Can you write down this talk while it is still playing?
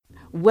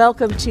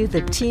Welcome to the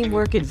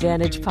Teamwork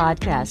Advantage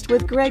podcast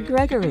with Greg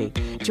Gregory.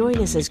 Join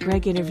us as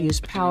Greg interviews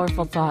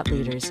powerful thought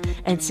leaders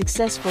and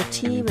successful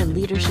team and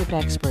leadership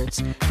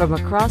experts from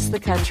across the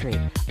country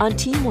on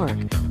teamwork,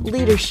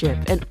 leadership,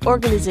 and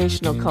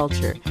organizational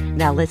culture.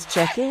 Now let's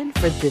check in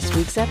for this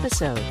week's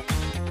episode.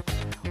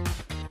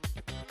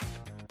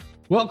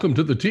 Welcome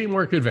to the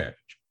Teamwork Advantage,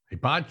 a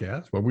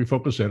podcast where we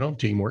focus in on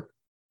teamwork,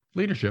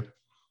 leadership,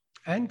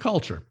 and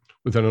culture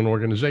within an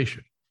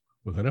organization,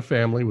 within a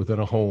family, within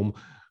a home,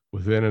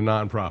 within a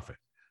nonprofit.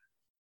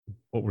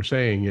 What we're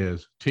saying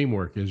is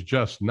teamwork is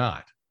just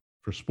not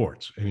for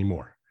sports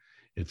anymore.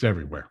 It's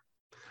everywhere.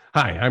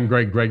 Hi, I'm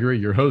Greg Gregory,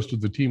 your host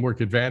of the Teamwork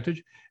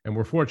Advantage, and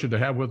we're fortunate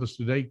to have with us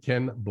today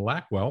Ken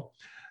Blackwell,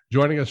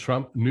 joining us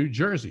from New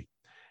Jersey.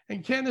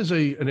 And Ken is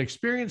an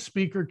experienced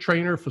speaker,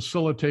 trainer,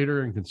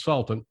 facilitator, and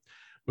consultant.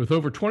 With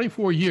over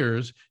 24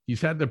 years, he's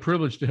had the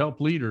privilege to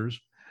help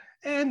leaders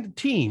and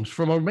teams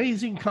from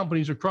amazing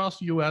companies across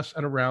the U.S.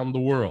 and around the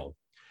world.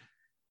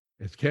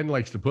 As Ken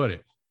likes to put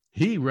it,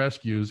 he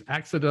rescues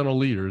accidental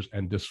leaders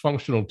and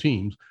dysfunctional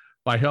teams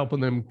by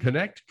helping them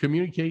connect,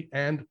 communicate,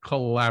 and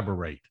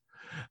collaborate.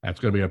 That's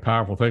going to be a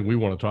powerful thing we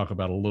want to talk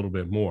about a little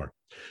bit more.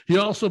 He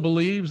also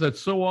believes that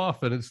so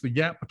often it's the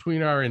gap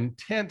between our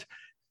intent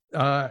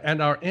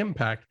and our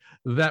impact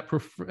that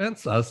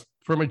prevents us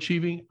from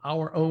achieving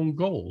our own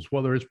goals,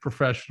 whether it's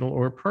professional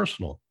or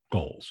personal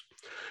goals.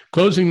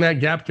 Closing that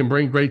gap can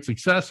bring great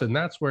success, and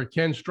that's where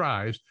Ken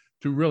strives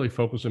to really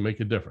focus and make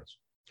a difference.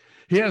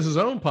 He has his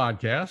own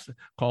podcast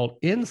called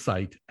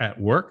Insight at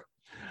Work,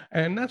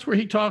 and that's where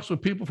he talks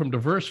with people from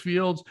diverse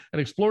fields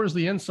and explores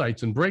the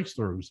insights and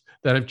breakthroughs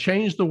that have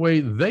changed the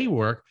way they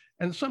work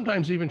and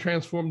sometimes even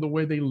transformed the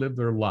way they live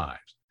their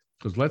lives.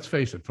 Because let's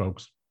face it,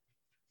 folks,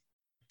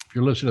 if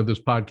you're listening to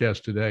this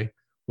podcast today,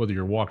 whether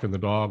you're walking the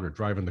dog or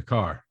driving the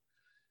car,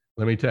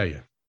 let me tell you,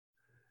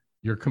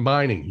 you're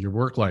combining your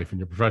work life and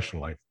your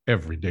professional life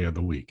every day of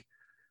the week.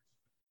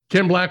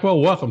 Ken Blackwell,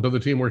 welcome to the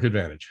Teamwork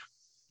Advantage.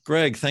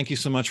 Greg, thank you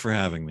so much for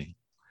having me.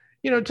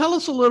 Tell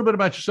us a little bit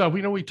about yourself.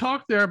 We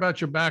talked there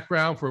about your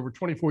background. For over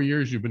 24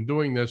 years, you've been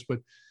doing this, but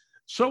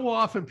so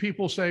often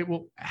people say,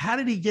 well, how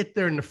did he get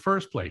there in the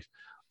first place?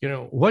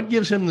 What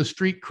gives him the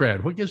street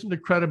cred? What gives him the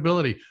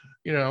credibility?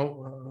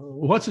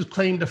 What's his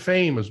claim to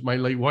fame, as my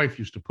late wife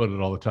used to put it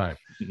all the time.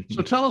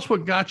 So tell us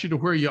what got you to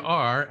where you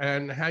are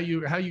and how you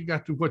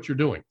got to what you're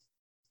doing.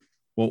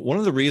 Well, one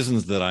of the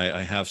reasons that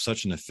I have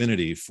such an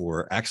affinity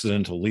for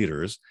accidental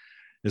leaders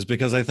is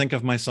because I think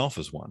of myself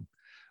as one.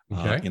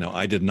 Okay.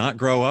 I did not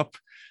grow up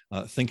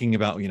thinking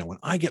about, when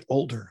I get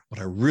older,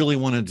 what I really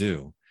want to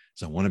do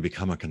is I want to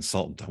become a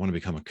consultant. I want to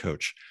become a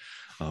coach.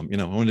 I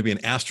wanted to be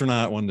an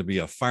astronaut. I wanted to be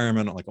a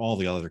fireman, like all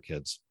the other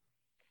kids.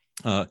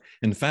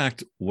 In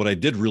fact, what I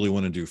did really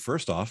want to do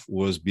first off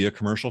was be a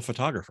commercial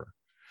photographer.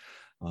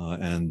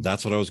 And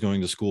that's what I was going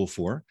to school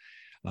for.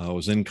 I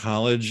was in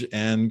college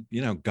and,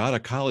 got a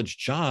college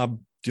job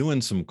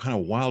doing some kind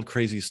of wild,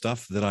 crazy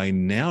stuff that I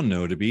now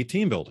know to be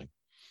team building,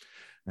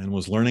 and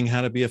was learning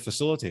how to be a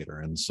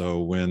facilitator. And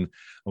so when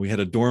we had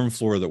a dorm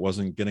floor that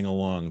wasn't getting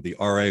along, the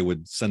RA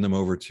would send them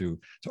over to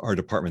our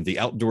department, the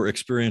Outdoor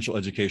Experiential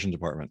Education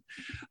Department.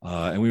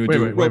 And we would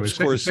do ropes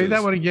courses. Say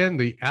that one again,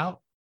 the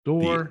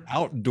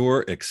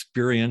Outdoor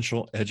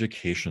Experiential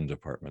Education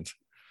Department.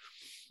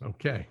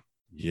 Okay.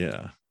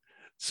 Yeah.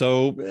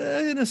 So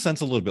in a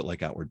sense, a little bit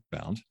like Outward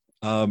Bound.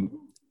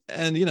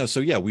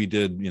 We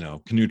did,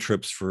 canoe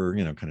trips for,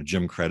 kind of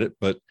gym credit,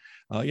 but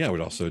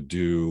we'd also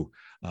do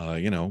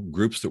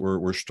groups that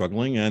were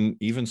struggling, and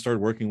even started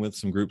working with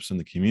some groups in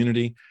the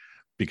community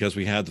because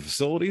we had the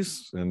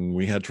facilities and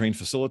we had trained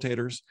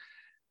facilitators.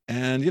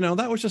 And,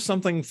 that was just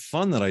something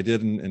fun that I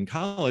did in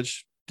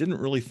college. Didn't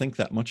really think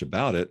that much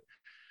about it.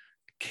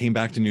 Came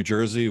back to New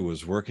Jersey,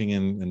 was working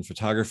in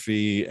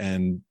photography,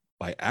 and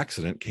by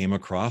accident came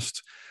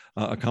across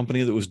a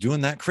company that was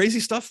doing that crazy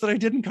stuff that I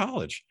did in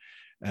college.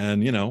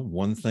 And,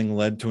 one thing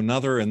led to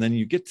another. And then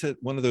you get to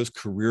one of those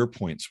career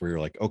points where you're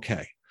like,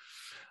 okay,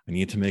 I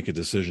need to make a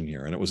decision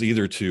here. And it was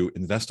either to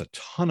invest a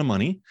ton of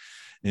money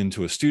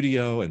into a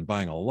studio and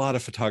buying a lot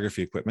of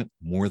photography equipment,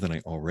 more than I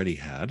already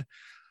had,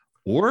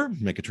 or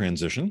make a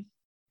transition.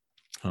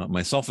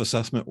 My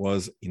self-assessment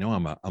was,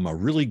 I'm a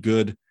really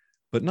good,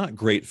 but not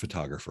great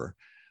photographer.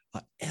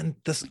 And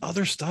this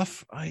other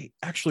stuff, I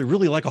actually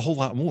really like a whole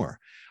lot more.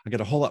 I get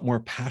a whole lot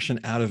more passion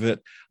out of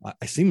it.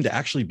 I seem to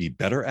actually be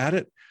better at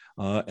it.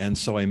 And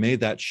so I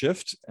made that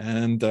shift,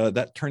 and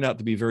that turned out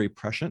to be very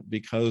prescient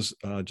because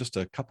just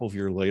a couple of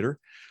years later,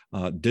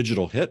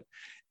 digital hit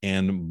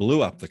and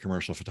blew up the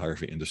commercial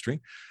photography industry,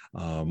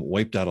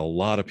 wiped out a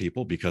lot of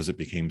people because it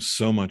became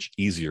so much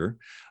easier,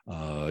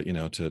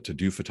 to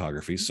do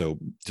photography. So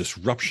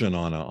disruption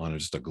on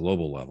just a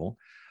global level.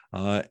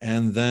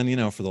 And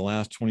then, for the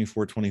last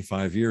 24,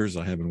 25 years,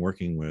 I have been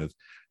working with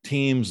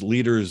teams,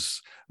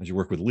 leaders. As you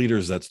work with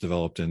leaders, that's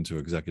developed into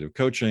executive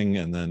coaching,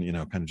 and then,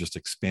 kind of just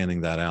expanding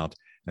that out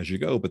as you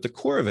go. But the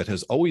core of it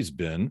has always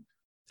been,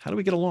 how do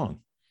we get along?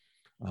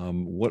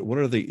 What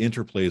are the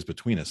interplays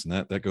between us? And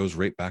that goes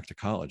right back to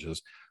college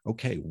is,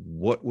 okay,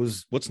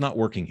 what's not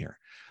working here?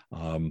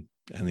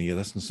 And the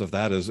essence of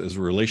that is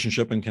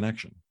relationship and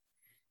connection.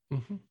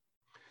 Mm-hmm.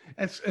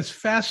 It's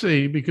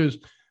fascinating because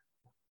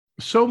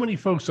so many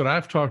folks that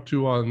I've talked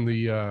to on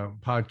the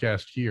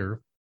podcast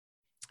here,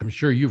 I'm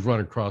sure you've run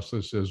across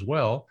this as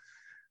well,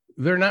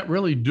 they're not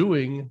really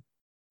doing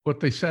what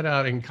they set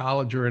out in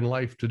college or in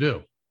life to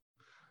do.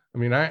 I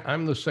mean,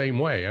 I'm the same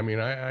way. I mean,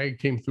 I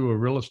came through a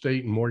real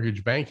estate and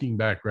mortgage banking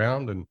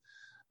background, and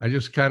I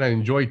just kind of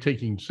enjoyed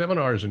taking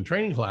seminars and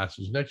training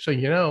classes. Next thing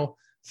you know,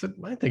 I said,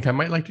 I think I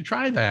might like to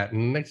try that.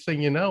 And next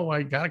thing you know,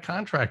 I got a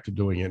contract to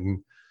doing it.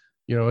 And,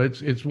 you know,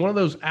 it's one of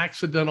those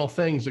accidental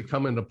things that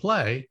come into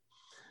play,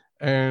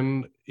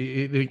 and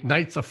it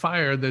ignites a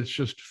fire that's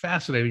just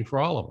fascinating for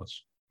all of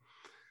us.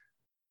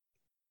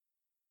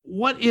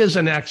 What is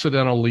an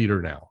accidental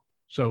leader now?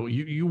 So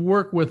you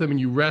work with them and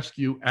you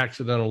rescue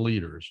accidental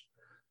leaders.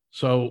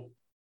 So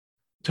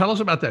tell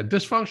us about that.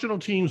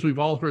 Dysfunctional teams, we've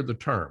all heard the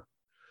term.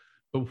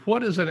 But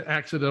what is an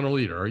accidental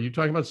leader? Are you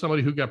talking about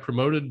somebody who got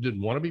promoted,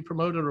 didn't want to be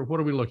promoted, or what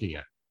are we looking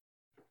at?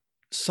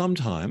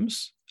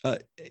 Sometimes,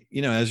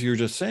 as you're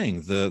just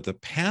saying, the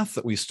path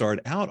that we start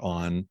out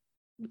on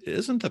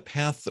isn't the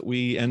path that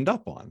we end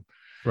up on.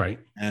 Right.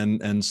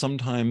 And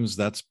sometimes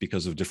that's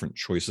because of different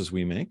choices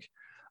we make.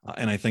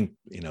 And I think,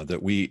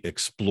 that we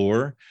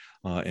explore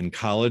in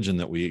college, and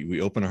that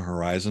we open our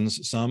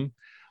horizons some,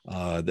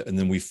 and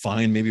then we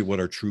find maybe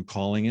what our true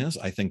calling is.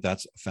 I think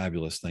that's a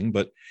fabulous thing.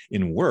 But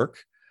in work,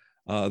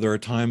 there are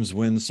times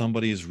when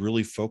somebody's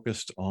really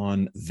focused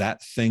on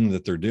that thing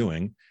that they're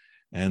doing,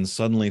 and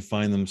suddenly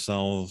find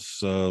themselves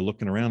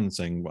looking around and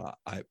saying, well,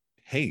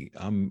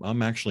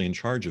 I'm actually in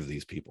charge of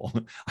these people.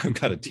 I've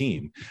got a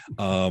team.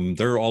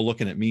 They're all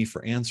looking at me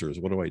for answers.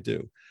 What do I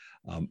do?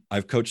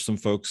 I've coached some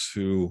folks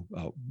who,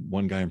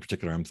 one guy in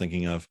particular I'm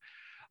thinking of,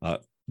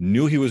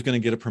 knew he was going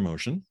to get a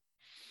promotion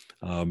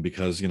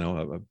because,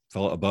 a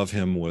fellow above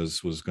him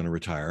was going to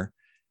retire.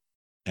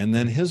 And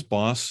then his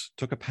boss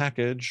took a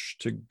package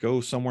to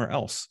go somewhere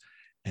else.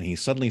 And he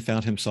suddenly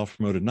found himself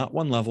promoted, not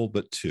one level,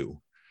 but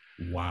 2.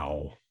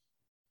 Wow.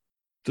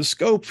 The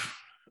scope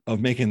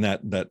of making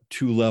that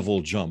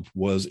 2-level jump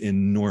was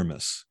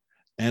enormous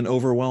and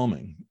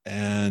overwhelming.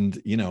 And,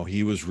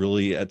 he was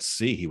really at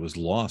sea. He was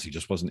lost. He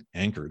just wasn't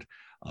anchored.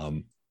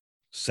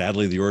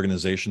 Sadly, the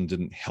organization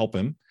didn't help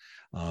him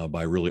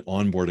by really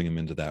onboarding him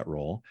into that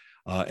role.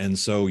 And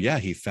so,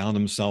 he found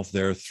himself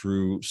there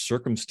through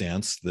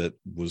circumstance that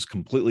was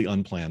completely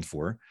unplanned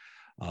for.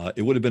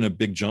 It would have been a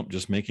big jump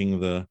just making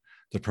the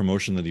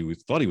promotion that he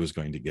thought he was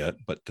going to get,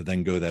 but to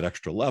then go that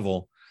extra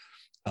level,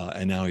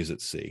 and now he's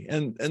at sea.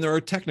 And there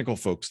are technical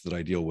folks that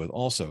I deal with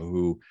also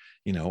who,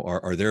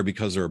 are there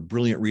because they're a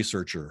brilliant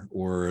researcher,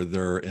 or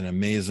they're an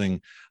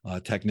amazing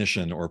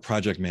technician or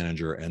project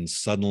manager, and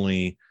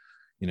suddenly,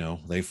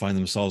 they find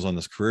themselves on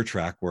this career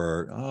track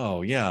where,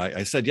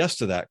 I said yes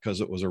to that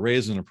because it was a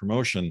raise and a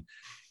promotion.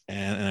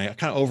 And I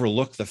kind of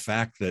overlook the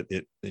fact that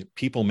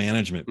people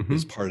management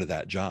is part of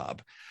that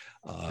job.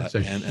 It's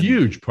a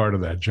huge part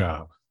of that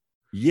job.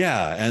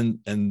 Yeah. And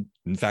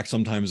in fact,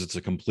 sometimes it's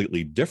a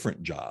completely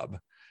different job.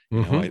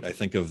 I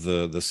think of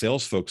the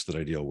sales folks that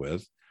I deal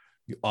with.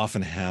 You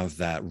often have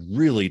that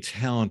really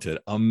talented,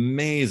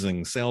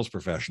 amazing sales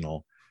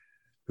professional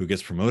who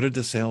gets promoted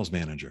to sales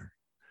manager,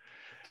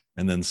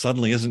 and then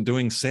suddenly isn't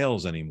doing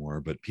sales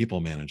anymore, but people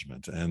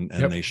management, and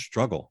they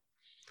struggle.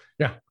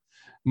 Yeah.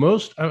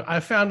 I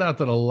found out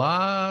that a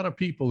lot of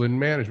people in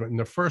management, in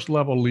the first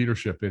level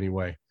leadership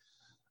anyway,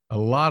 a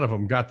lot of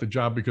them got the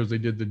job because they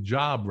did the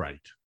job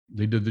right.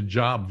 They did the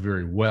job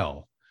very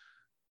well.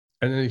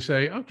 And then they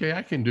say, okay,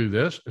 I can do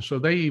this. So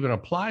they even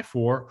apply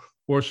for,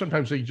 or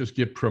sometimes they just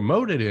get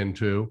promoted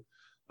into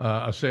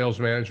a sales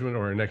management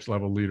or a next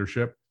level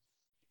leadership,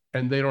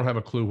 and they don't have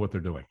a clue what they're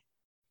doing.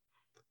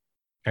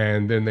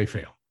 And then they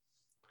fail.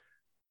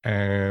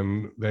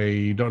 And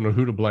they don't know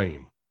who to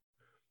blame.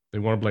 They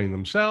want to blame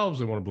themselves.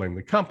 They want to blame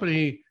the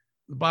company.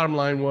 The bottom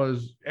line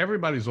was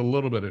everybody's a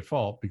little bit at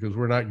fault because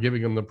we're not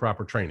giving them the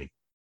proper training.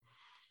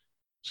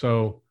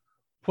 So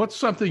what's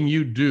something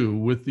you do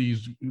with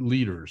these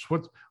leaders?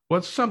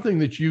 What's something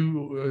that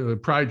you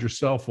pride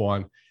yourself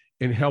on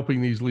in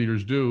helping these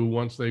leaders do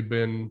once they've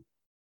been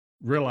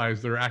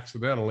realized they're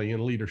accidentally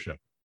in leadership?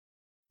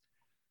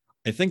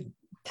 I think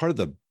part of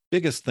the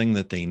biggest thing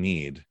that they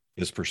need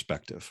is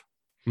perspective.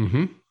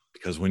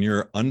 Because when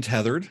you're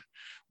untethered,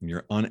 when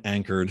you're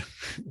unanchored,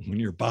 when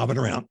you're bobbing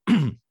around,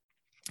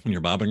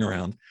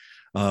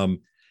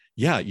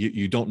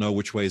 you don't know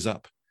which way's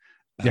up.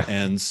 Yeah.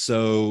 And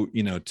so,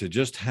 to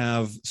just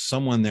have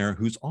someone there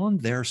who's on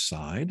their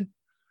side,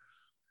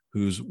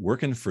 who's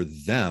working for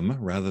them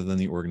rather than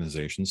the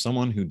organization,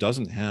 someone who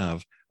doesn't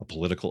have a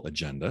political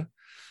agenda,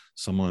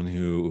 someone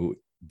who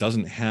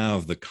doesn't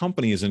have the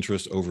company's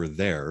interest over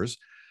theirs,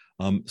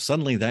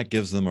 suddenly that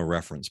gives them a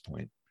reference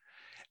point.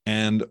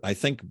 And I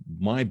think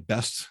my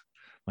best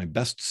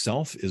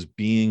self is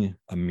being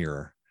a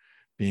mirror,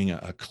 being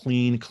a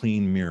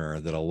clean mirror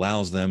that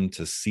allows them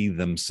to see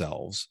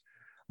themselves,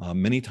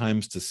 many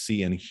times to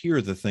see and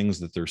hear the things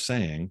that they're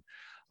saying,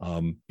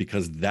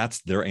 because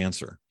that's their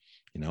answer.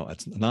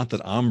 It's not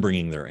that I'm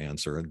bringing their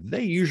answer.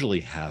 They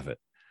usually have it.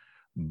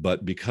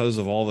 but because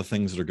of all the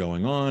things that are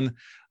going on,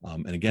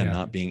 and again,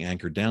 not being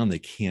anchored down, they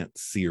can't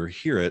see or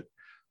hear it,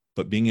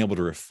 but being able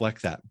to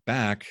reflect that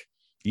back,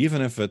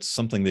 even if it's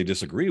something they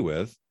disagree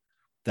with,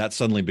 that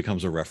suddenly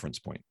becomes a reference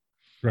point,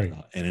 right?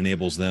 And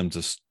enables them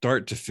to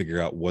start to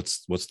figure out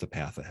what's the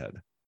path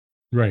ahead.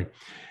 Right.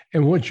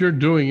 And what you're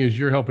doing is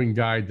you're helping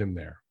guide them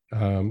there.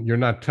 You're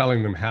not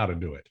telling them how to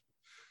do it.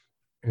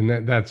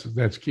 And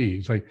that's key.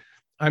 It's like,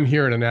 I'm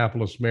here in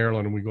Annapolis,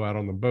 Maryland, and we go out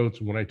on the boats.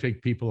 And when I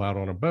take people out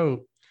on a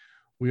boat,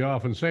 we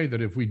often say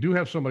that if we do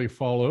have somebody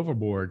fall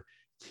overboard,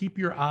 keep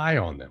your eye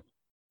on them.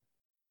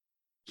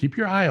 Keep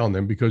your eye on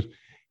them, because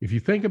if you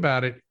think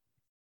about it,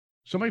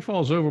 somebody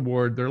falls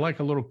overboard, they're like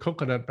a little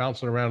coconut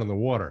bouncing around in the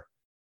water.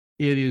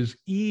 It is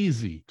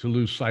easy to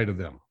lose sight of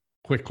them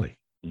quickly.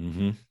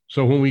 Mm-hmm.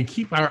 So when we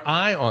keep our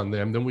eye on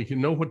them, then we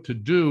can know what to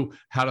do,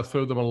 how to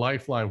throw them a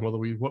lifeline,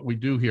 what we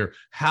do here,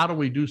 how do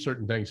we do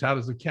certain things, how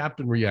does the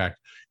captain react?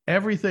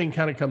 Everything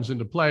kind of comes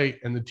into play,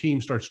 and the team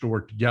starts to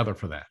work together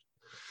for that.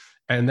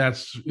 And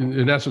that's,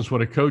 in essence,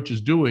 what a coach is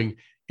doing,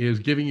 is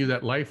giving you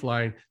that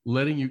lifeline,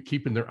 letting you,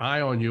 keeping their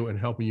eye on you and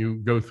helping you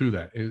go through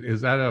that.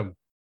 Is that a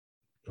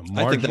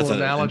marginal I think that's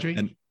analogy?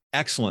 An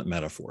excellent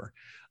metaphor,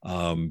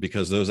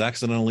 because those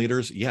accidental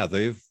leaders,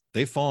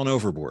 they've fallen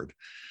overboard.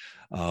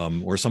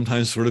 Or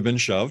sometimes sort of been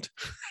shoved,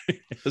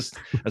 as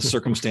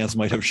circumstance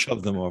might have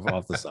shoved them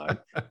off the side.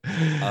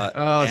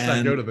 Let's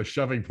not go to the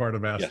shoving part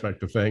of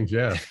aspect of things.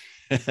 Yeah.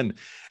 And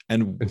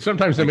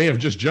sometimes they may have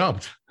just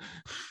jumped.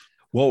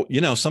 Well,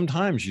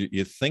 sometimes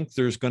you think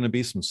there's going to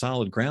be some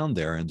solid ground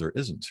there, and there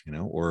isn't,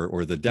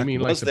 or the deck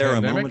was there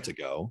a moment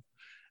ago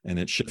and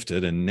it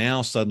shifted, and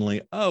now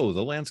suddenly,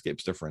 the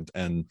landscape's different.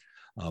 And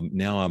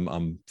now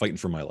I'm fighting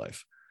for my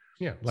life.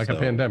 Yeah. Like a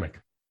pandemic.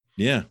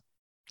 Yeah.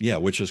 Yeah,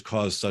 which has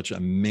caused such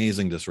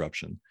amazing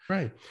disruption.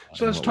 Right.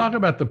 So let's talk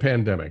about the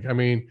pandemic. I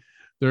mean,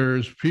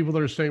 there's people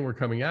that are saying we're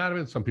coming out of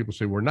it. Some people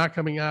say we're not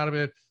coming out of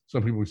it.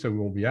 Some people say we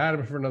won't be out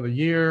of it for another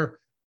year.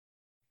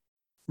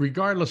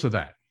 Regardless of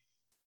that,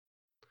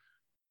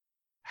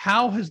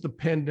 how has the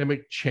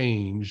pandemic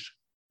changed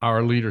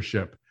our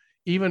leadership,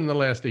 even in the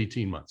last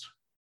 18 months?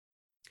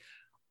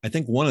 I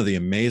think one of the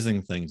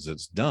amazing things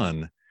it's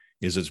done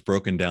is it's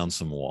broken down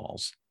some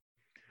walls.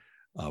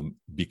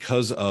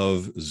 Because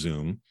of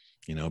Zoom,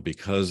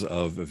 because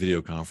of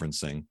video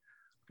conferencing,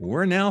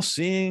 we're now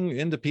seeing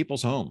into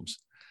people's homes.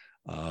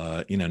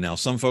 Now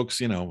some folks,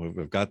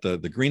 have got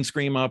the green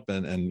screen up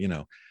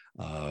and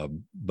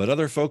but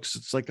other folks,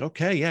 it's like,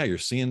 okay, yeah, you're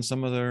seeing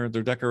some of their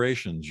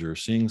decorations, you're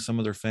seeing some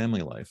of their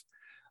family life.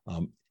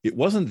 It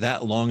wasn't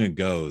that long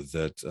ago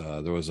that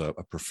there was a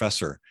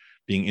professor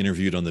being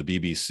interviewed on the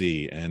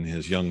BBC, and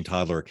his young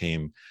toddler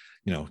came,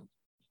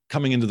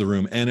 coming into the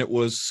room, and it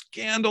was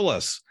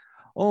scandalous.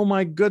 Oh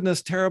my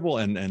goodness, terrible.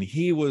 And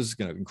he was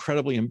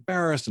incredibly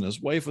embarrassed, and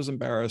his wife was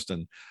embarrassed,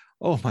 and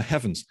oh my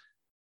heavens,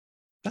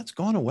 that's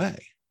gone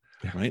away.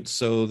 Yeah. Right.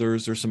 So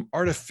there's some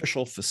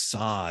artificial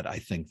facade, I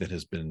think, that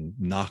has been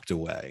knocked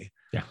away.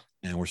 Yeah.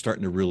 And we're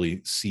starting to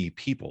really see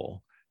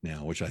people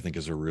now, which I think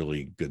is a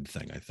really good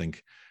thing. I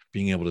think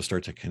being able to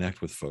start to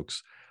connect with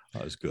folks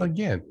is good.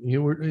 Again,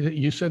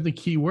 you said the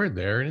key word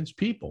there, and it's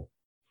people.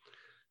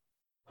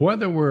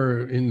 Whether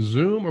we're in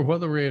Zoom or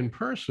whether we're in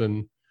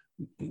person,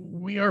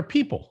 we are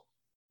people.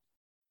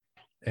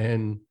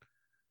 And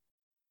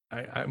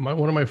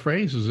one of my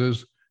phrases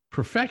is,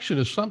 perfection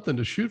is something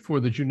to shoot for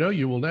that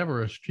you will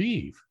never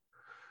achieve,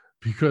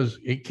 because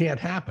it can't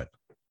happen.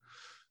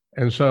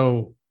 And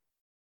so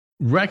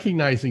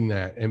recognizing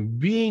that and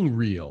being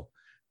real,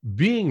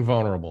 being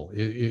vulnerable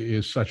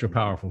is such a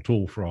powerful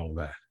tool for all of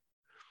that.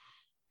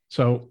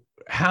 So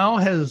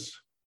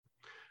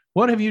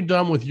what have you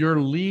done with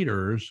your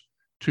leaders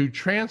to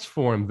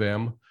transform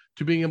them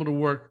to being able to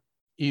work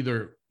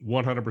either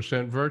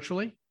 100%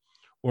 virtually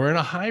or in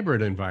a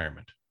hybrid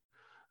environment?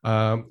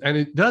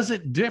 And does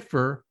it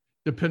differ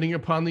depending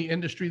upon the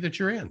industry that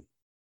you're in?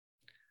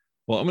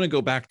 Well, I'm going to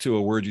go back to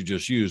a word you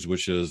just used,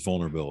 which is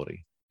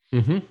vulnerability.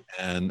 Mm-hmm.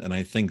 And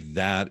I think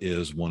that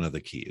is one of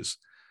the keys.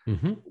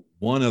 Mm-hmm.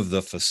 One of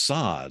the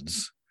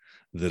facades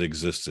that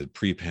existed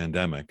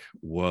pre-pandemic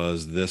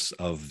was this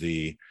of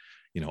the,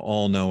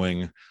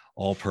 all-knowing,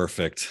 all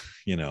perfect,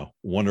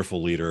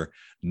 wonderful leader,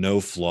 no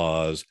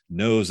flaws,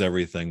 knows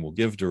everything, will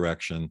give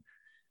direction.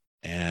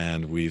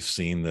 And we've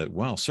seen that,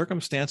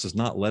 circumstance is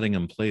not letting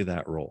him play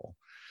that role.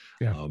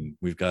 Yeah.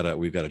 We've got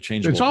to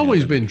change. It's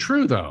always been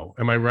true, though.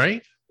 Am I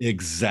right?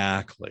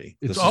 Exactly.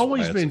 It's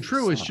always been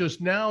true. It's just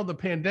now the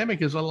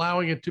pandemic is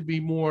allowing it to be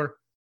more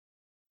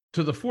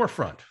to the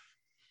forefront.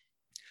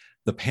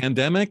 The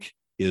pandemic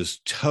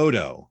is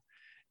Toto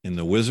in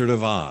The Wizard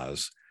of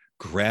Oz,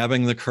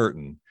 grabbing the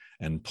curtain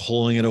and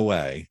pulling it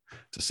away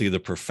to see the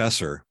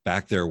professor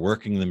back there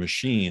working the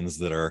machines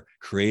that are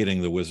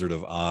creating the Wizard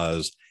of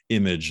Oz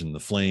image and the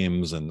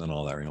flames and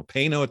all that.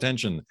 Pay no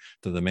attention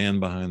to the man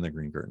behind the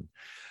green curtain.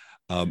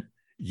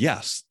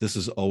 Yes, this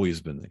has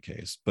always been the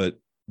case, but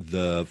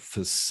the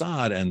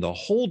facade and the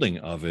holding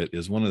of it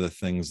is one of the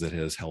things that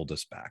has held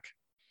us back.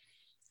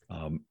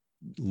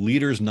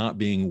 Leaders not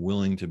being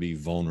willing to be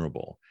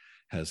vulnerable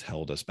has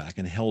held us back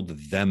and held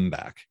them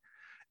back.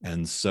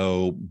 And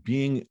so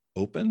being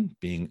open,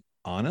 being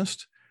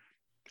honest,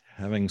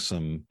 having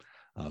some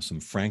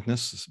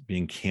frankness,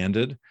 being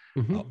candid,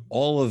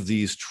 all of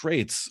these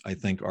traits, I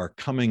think, are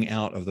coming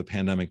out of the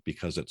pandemic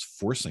because it's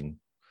forcing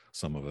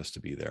some of us to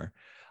be there.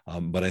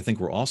 But I think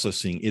we're also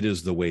seeing it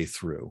is the way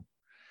through,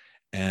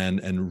 and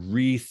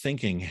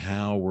rethinking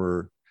how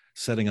we're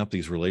setting up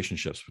these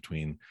relationships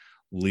between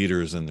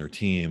leaders and their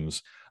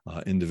teams,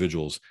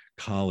 individuals,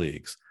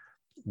 colleagues.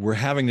 We're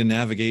having to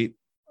navigate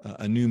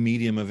a new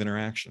medium of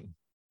interaction.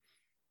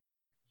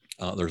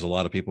 There's a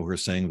lot of people who are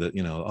saying that,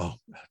 oh,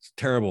 it's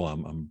terrible.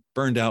 I'm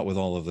burned out with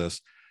all of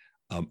this.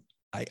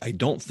 I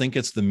don't think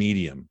it's the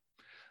medium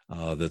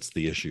that's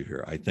the issue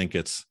here. I think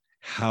it's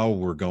how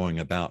we're going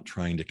about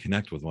trying to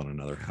connect with one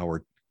another, how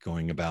we're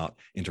going about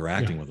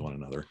interacting with one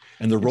another,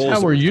 and the roles.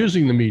 How we're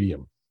using the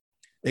medium.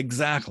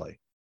 Exactly.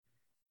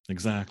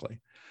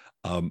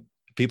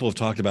 People have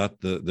talked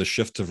about the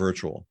shift to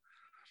virtual.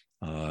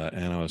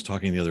 And I was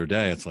talking the other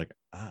day, it's like,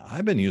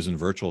 I've been using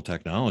virtual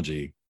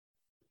technology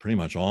pretty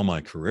much all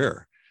my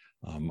career.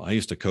 I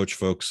used to coach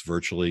folks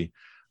virtually,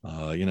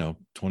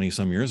 20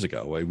 some years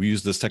ago. We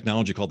used this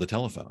technology called the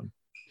telephone.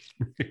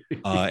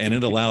 And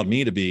it allowed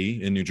me to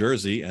be in New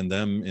Jersey and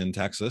them in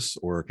Texas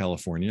or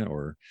California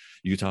or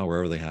Utah,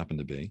 wherever they happen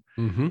to be.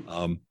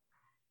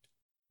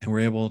 And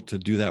we're able to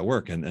do that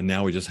work. And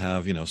now we just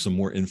have, some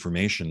more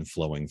information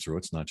flowing through.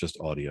 It's not just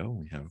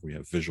audio. We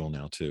have visual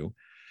now too.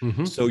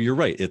 So you're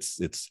right.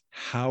 It's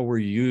how we're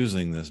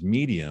using this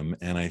medium.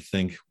 And I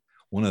think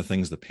one of the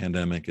things the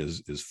pandemic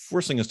is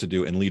forcing us to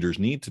do, and leaders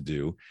need to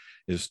do,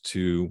 is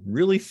to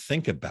really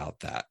think about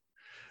that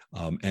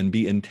and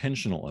be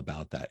intentional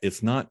about that.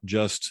 It's not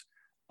just,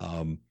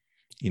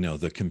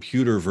 the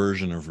computer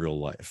version of real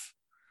life.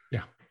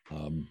 Yeah.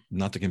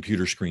 Not the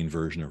computer screen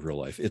version of real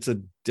life. It's a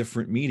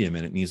different medium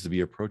and it needs to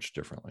be approached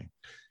differently.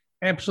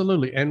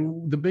 Absolutely.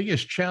 And the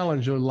biggest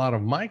challenge that a lot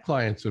of my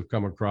clients have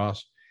come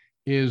across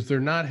is they're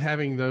not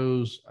having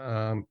those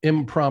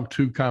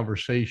impromptu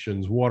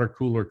conversations, water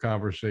cooler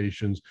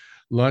conversations,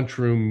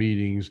 lunchroom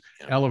meetings,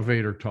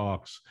 elevator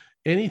talks,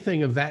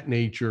 anything of that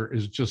nature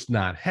is just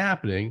not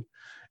happening.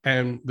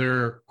 And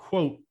they're,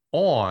 quote,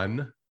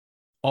 on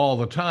all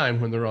the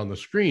time when they're on the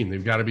screen.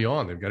 They've got to be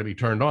on, they've got to be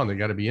turned on, they've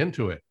got to be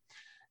into it,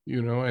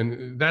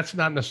 and that's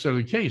not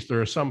necessarily the case.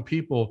 There are some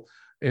people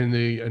in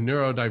the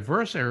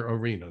neurodiverse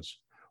arenas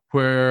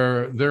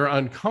where they're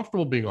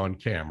uncomfortable being on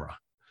camera.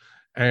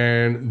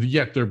 And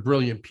yet they're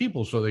brilliant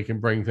people, so they can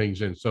bring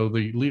things in. So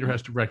the leader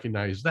has to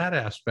recognize that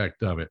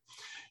aspect of it.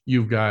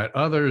 You've got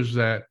others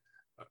that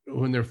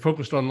when they're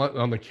focused on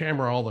the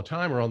camera all the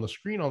time or on the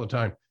screen all the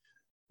time,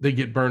 they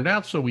get burned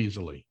out so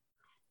easily.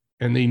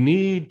 And they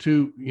need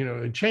to,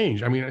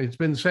 change. I mean, it's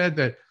been said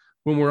that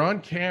when we're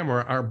on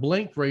camera, our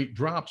blink rate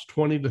drops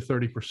 20 to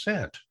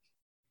 30%.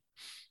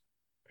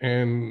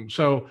 And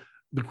so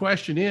the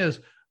question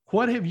is,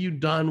 what have you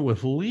done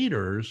with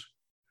leaders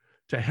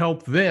to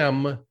help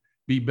them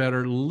be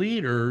better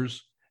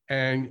leaders,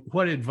 and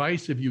what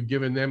advice have you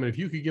given them? And if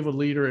you could give a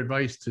leader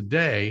advice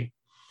today,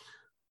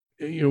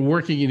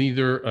 working in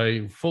either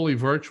a fully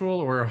virtual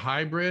or a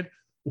hybrid,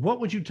 what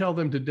would you tell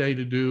them today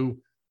to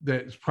do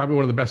that's probably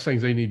one of the best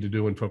things they need to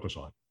do and focus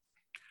on?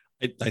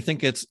 I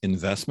think it's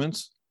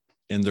investments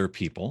in their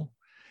people,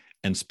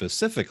 and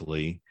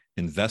specifically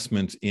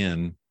investment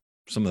in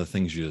some of the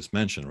things you just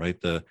mentioned,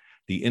 right? The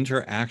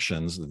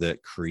interactions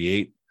that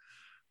create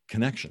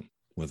connection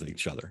with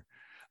each other.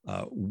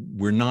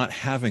 We're not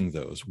having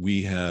those.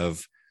 We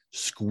have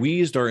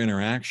squeezed our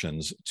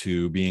interactions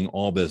to being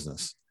all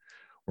business.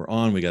 We're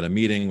on, we got a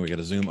meeting, we got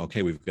a Zoom.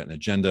 Okay, we've got an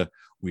agenda.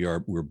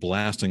 We're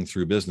blasting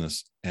through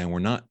business, and we're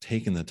not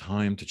taking the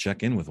time to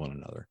check in with one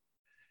another.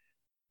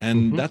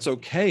 And that's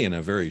okay in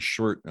a very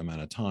short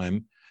amount of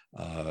time,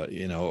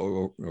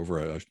 over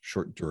a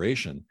short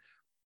duration.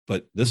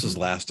 But this is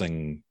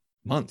lasting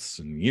months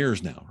and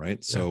years now,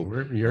 right? So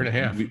we're a year and a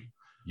half.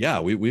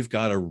 We've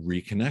got to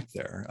reconnect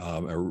there,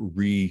 or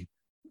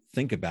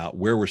rethink about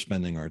where we're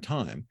spending our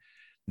time.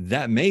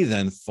 That may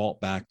then fall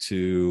back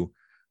to,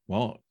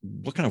 well,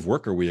 what kind of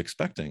work are we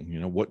expecting?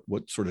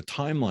 What sort of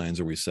timelines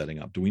are we setting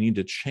up? Do we need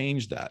to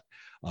change that?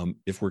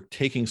 If we're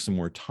taking some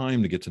more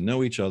time to get to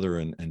know each other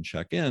and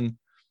check in,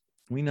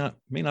 we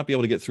may not be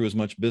able to get through as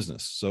much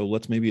business. So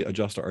let's maybe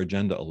adjust our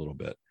agenda a little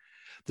bit.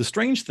 The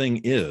strange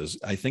thing is,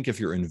 I think if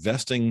you're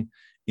investing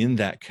in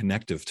that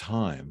connective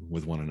time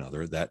with one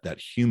another, that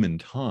human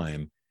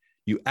time,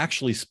 you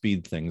actually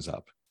speed things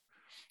up.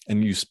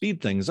 And you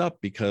speed things up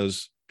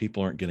because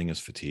people aren't getting as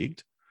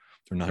fatigued.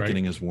 They're not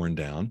getting as worn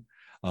down.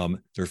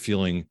 They're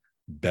feeling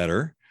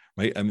better,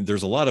 right? I mean,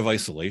 there's a lot of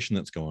isolation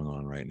that's going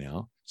on right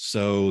now.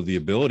 So the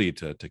ability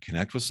to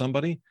connect with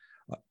somebody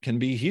can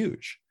be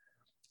huge.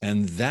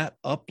 And that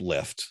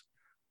uplift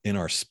in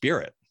our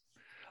spirit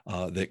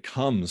that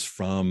comes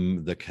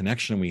from the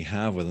connection we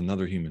have with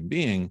another human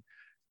being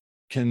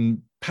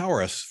can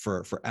power us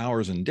for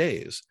hours and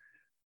days.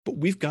 But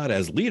we've got,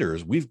 as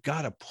leaders, we've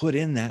got to put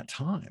in that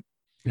time.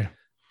 Yeah.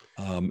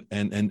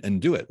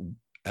 And do it.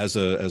 as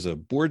a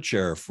board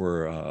chair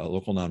for a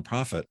local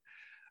nonprofit,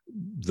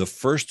 the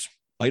first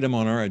item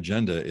on our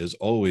agenda is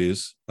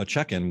always a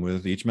check-in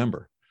with each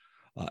member.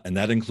 And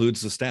that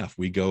includes the staff.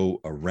 We go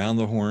around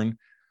the horn.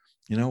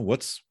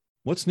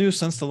 What's new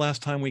since the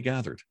last time we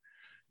gathered?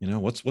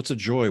 What's a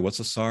joy? What's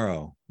a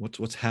sorrow?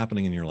 What's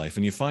happening in your life?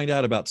 And you find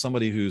out about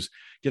somebody who's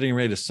getting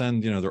ready to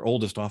send, their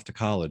oldest off to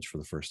college for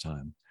the first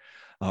time,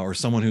 or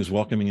someone who's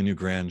welcoming a new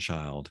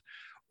grandchild,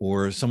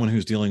 or someone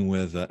who's dealing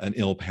with an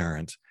ill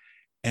parent.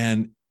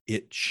 And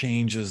it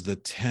changes the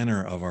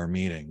tenor of our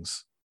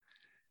meetings.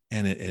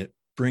 And it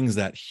brings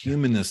that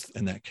humanness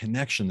and that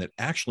connection that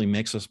actually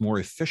makes us more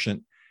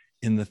efficient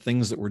in the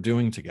things that we're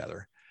doing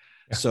together.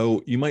 Yeah.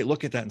 So you might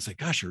look at that and say,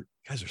 gosh, you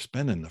guys are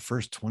spending the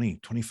first 20,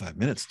 25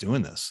 minutes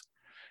doing this.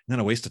 Isn't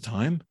that a waste of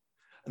time?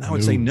 And I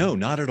would say, no,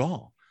 not at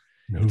all.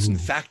 No. It's in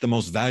fact the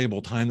most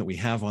valuable time that we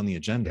have on the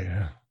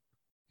agenda.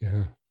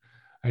 Yeah.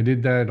 I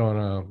did that on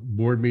a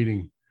board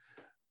meeting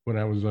when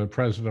I was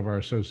president of our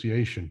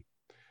association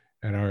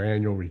at our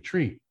annual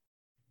retreat.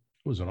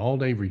 It was an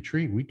all-day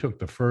retreat. We took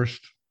the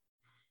first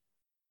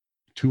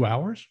 2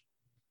 hours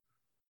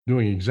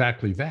doing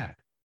exactly that.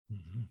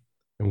 Mm-hmm.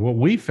 And what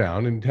we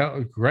found, and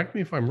correct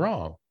me if I'm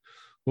wrong,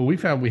 what we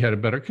found, we had a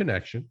better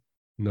connection,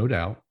 no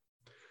doubt.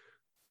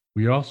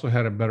 We also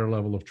had a better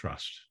level of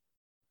trust.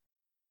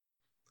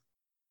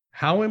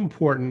 How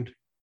important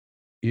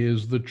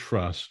is the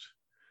trust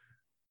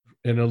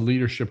in a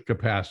leadership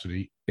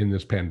capacity in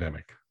this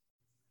pandemic?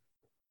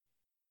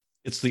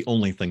 It's the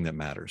only thing that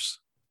matters,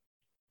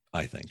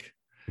 I think.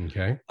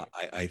 Okay.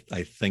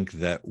 I think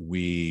that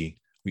we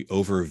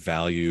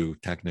overvalue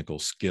technical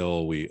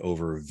skill. We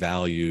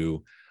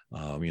overvalue,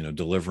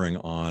 delivering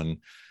on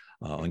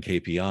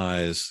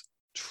KPIs.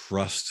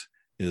 Trust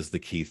is the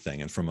key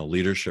thing. And from a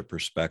leadership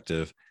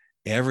perspective,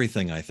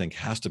 everything I think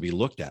has to be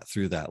looked at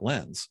through that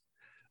lens.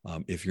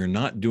 If you're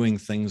not doing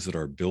things that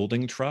are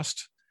building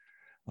trust,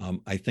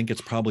 I think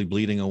it's probably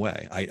bleeding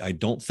away. I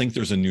don't think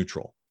there's a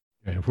neutral.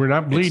 If we're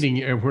not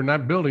if we're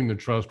not building the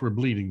trust, we're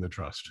bleeding the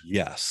trust.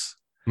 Yes.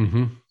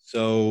 Mm-hmm.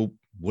 So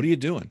what are you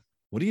doing?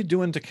 What are you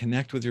doing to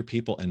connect with your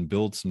people and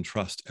build some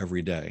trust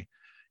every day?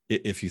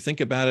 If you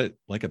think about it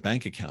like a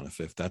bank account,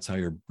 if that's how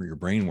your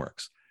brain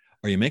works,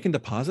 are you making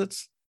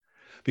deposits?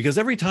 Because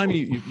every time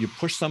you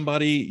push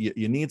somebody,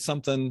 you need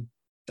something,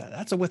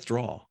 that's a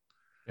withdrawal.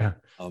 Yeah.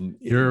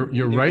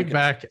 You're right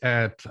back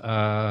at,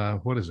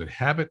 what is it?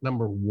 Habit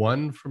number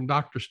 1 from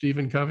Dr.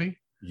 Stephen Covey.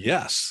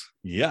 Yes.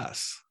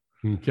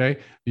 Okay.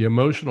 The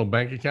emotional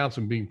bank accounts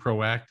and being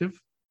proactive.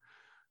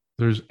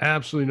 There's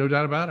absolutely no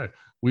doubt about it.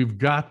 We've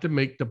got to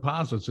make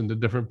deposits into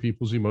different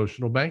people's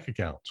emotional bank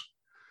accounts.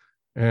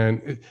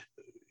 And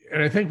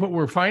I think what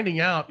we're finding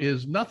out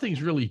is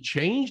nothing's really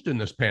changed in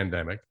this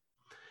pandemic.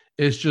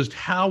 It's just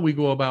how we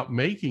go about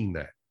making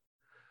that.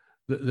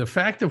 The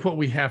fact of what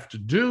we have to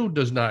do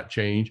does not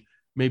change.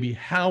 Maybe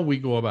how we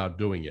go about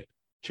doing it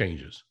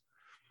changes.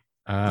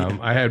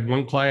 I had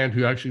one client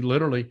who actually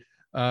literally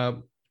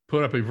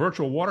put up a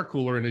virtual water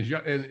cooler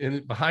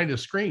in behind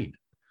his screen.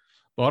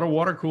 Bought a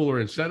water cooler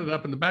and set it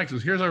up in the back.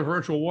 Says, here's our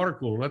virtual water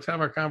cooler. Let's have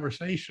our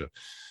conversation,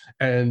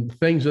 and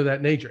things of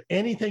that nature.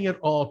 Anything at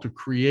all to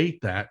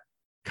create that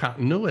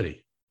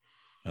continuity.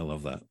 I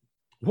love that.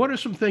 What are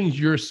some things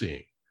you're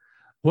seeing?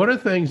 What are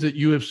things that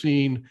you have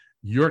seen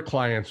your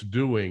clients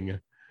doing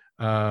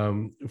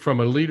from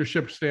a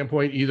leadership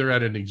standpoint, either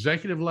at an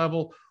executive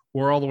level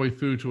or all the way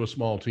through to a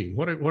small team?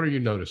 What are you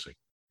noticing?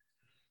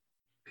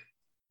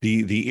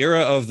 The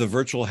era of the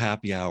virtual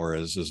happy hour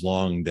is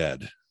long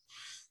dead.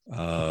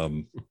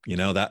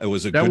 That it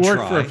was a that good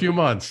worked try. For a few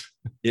months.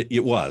 It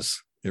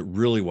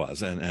really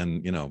was.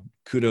 And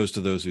kudos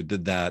to those who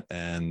did that.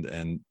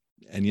 And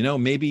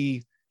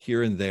maybe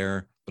here and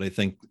there, but I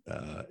think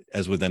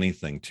as with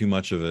anything, too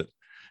much of it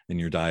in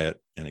your diet,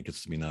 and it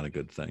gets to be not a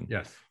good thing.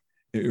 Yes.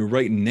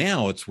 Right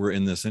now, we're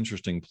in this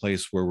interesting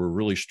place where we're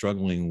really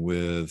struggling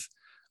with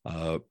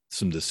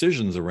some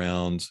decisions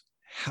around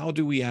how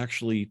do we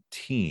actually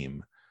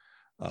team,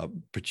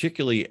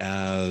 particularly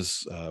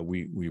as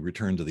we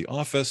return to the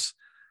office.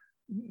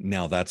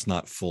 Now that's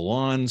not full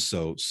on,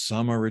 so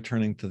some are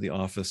returning to the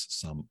office,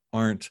 some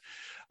aren't.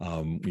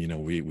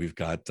 We've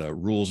got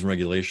rules and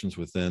regulations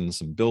within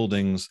some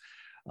buildings.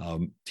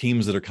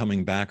 Teams that are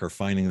coming back are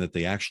finding that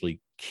they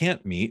actually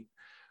can't meet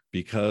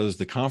because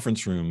the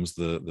conference rooms,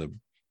 the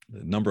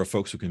number of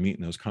folks who can meet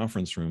in those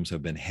conference rooms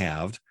have been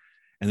halved,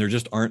 and there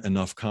just aren't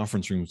enough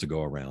conference rooms to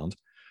go around.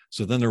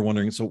 So then they're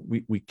wondering, so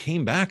we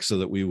came back so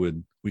that we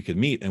could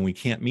meet, and we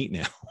can't meet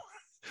now,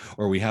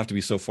 or we have to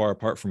be so far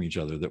apart from each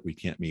other that we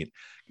can't meet.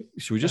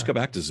 Should we just go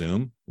back to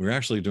Zoom? We're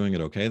actually doing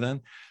it okay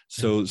then.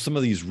 So some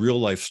of these real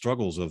life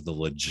struggles of the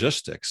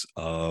logistics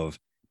of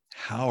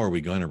how are we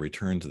going to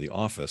return to the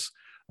office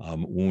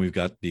when we've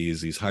got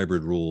these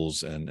hybrid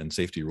rules and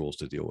safety rules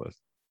to deal with.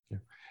 Yeah.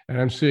 And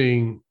I'm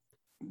seeing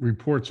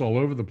reports all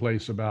over the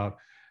place about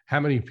how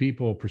many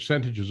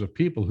percentages of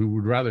people who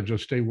would rather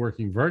just stay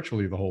working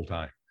virtually the whole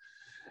time.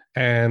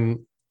 And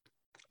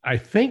I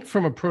think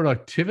from a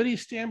productivity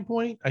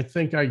standpoint, I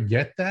think I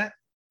get that.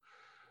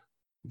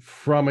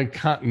 From a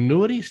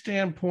continuity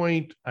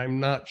standpoint, I'm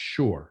not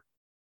sure.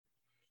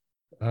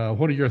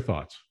 What are your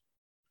thoughts?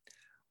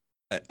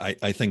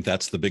 I think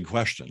that's the big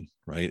question,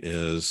 right?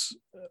 Is,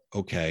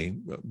 okay,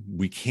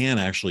 we can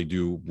actually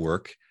do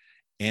work.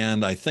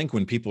 And I think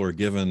when people are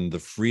given the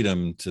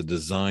freedom to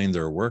design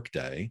their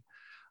workday,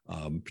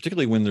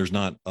 particularly when there's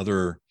not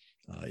other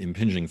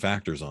impinging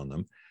factors on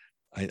them,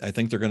 I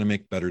think they're going to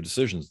make better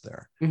decisions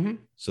there. Mm-hmm.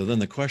 So then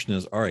the question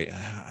is, all right,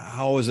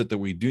 how is it that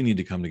we do need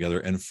to come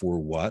together, and for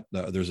what?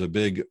 There's a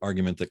big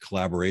argument that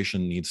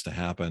collaboration needs to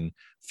happen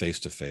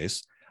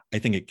face-to-face. I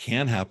think it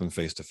can happen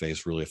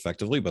face-to-face really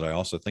effectively, but I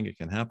also think it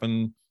can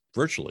happen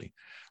virtually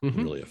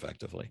really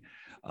effectively.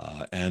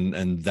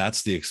 And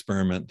that's the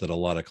experiment that a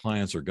lot of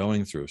clients are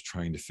going through, is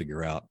trying to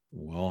figure out,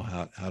 well,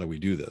 how do we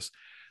do this?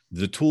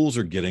 The tools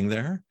are getting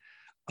there.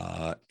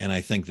 And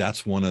I think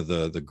that's one of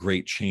the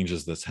great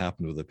changes that's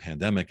happened with the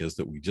pandemic, is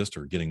that we just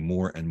are getting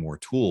more and more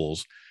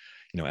tools.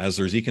 As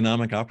there's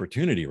economic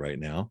opportunity right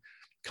now,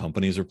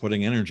 companies are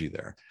putting energy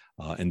there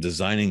and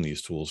designing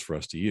these tools for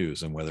us to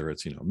use. And whether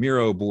it's,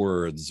 Miro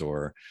boards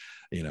or,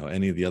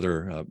 any of the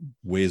other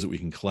ways that we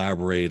can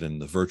collaborate,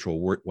 and the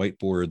virtual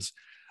whiteboards,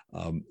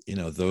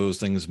 those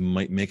things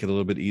might make it a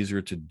little bit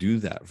easier to do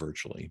that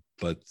virtually.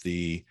 But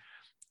the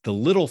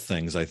little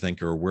things, I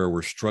think, are where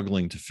we're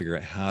struggling to figure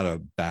out how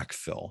to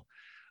backfill.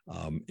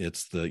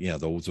 It's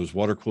those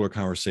water cooler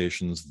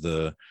conversations,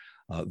 the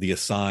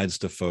asides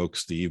to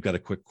folks, you've got a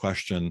quick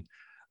question,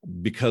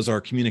 because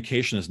our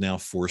communication is now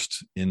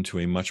forced into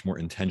a much more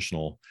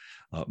intentional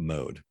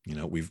mode.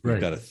 We've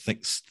got to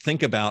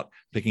think about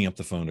picking up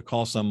the phone to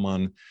call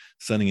someone,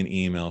 sending an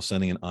email,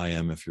 sending an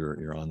IM if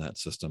you're on that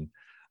system.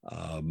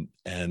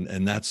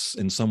 And that's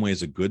in some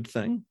ways a good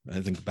thing. I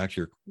think back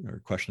to your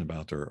question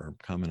about, or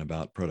comment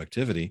about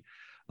productivity,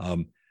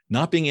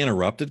 not being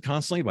interrupted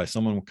constantly by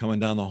someone coming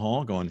down the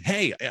hall going,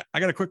 "Hey, I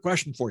got a quick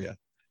question for you,"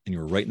 and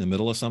you're right in the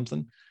middle of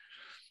something.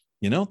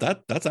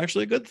 That's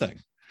actually a good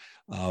thing.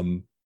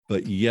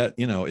 But yet,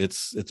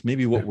 it's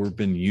maybe what we've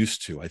been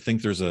used to. I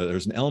think there's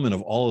an element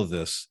of all of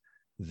this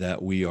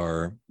that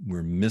we're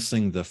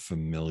missing the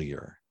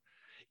familiar,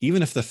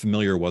 even if the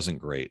familiar wasn't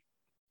great.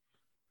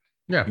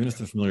 Yeah. Even if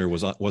the familiar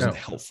wasn't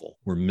helpful,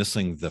 we're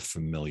missing the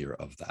familiar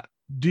of that.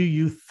 Do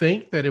you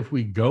think that if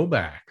we go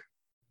back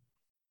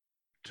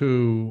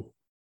to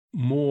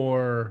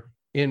more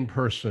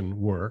in-person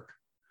work,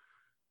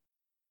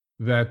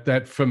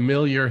 that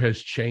familiar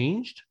has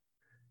changed?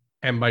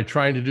 And by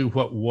trying to do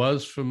what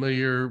was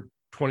familiar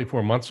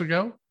 24 months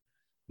ago,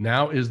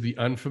 now is the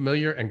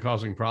unfamiliar and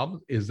causing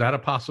problems? Is that a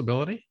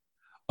possibility?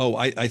 Oh,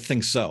 I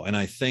think so. And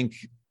I think,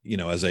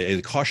 as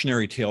a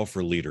cautionary tale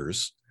for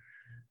leaders,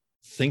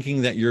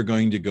 thinking that you're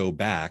going to go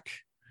back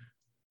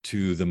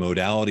to the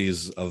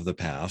modalities of the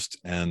past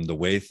and the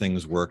way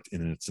things worked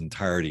in its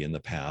entirety in the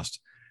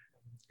past,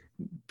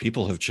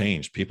 people have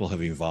changed, people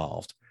have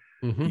evolved.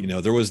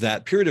 Mm-hmm. There was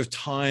that period of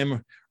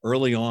time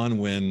early on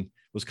when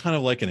it was kind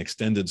of like an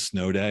extended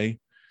snow day.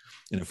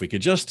 And if we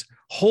could just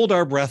hold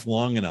our breath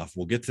long enough,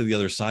 we'll get to the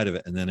other side of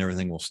it, and then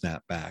everything will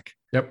snap back.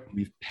 Yep.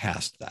 We've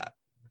passed that.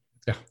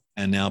 Yeah.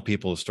 And now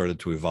people have started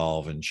to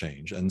evolve and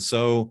change. And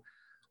so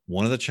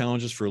one of the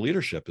challenges for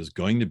leadership is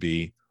going to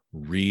be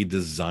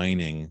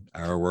redesigning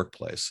our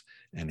workplace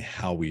and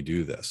how we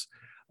do this,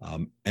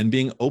 and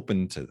being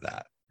open to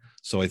that.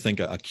 So I think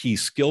a key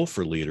skill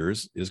for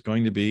leaders is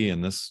going to be,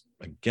 and this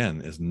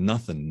again is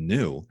nothing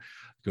new,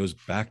 it goes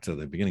back to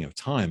the beginning of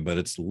time, but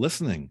it's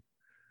listening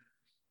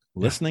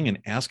and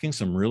asking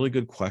some really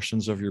good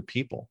questions of your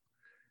people.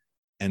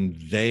 And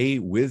they,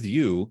 with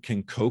you,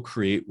 can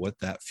co-create what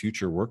that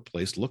future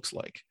workplace looks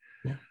like.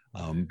 Yeah.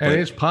 And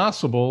it's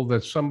possible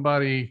that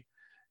somebody,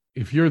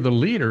 if you're the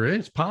leader,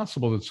 it's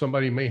possible that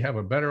somebody may have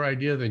a better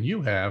idea than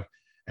you have,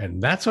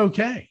 and that's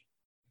okay.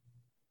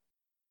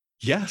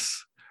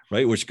 Yes,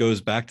 right. Which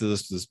goes back to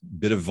this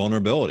bit of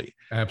vulnerability.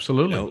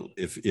 Absolutely.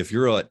 If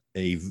you're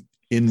a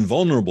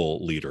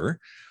invulnerable leader,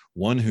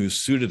 one who's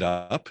suited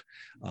up,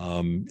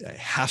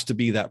 has to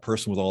be that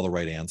person with all the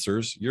right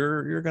answers,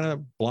 you're going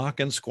to block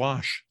and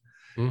squash,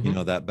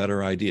 that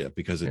better idea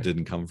because it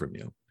didn't come from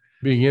you.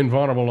 Being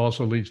invulnerable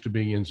also leads to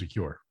being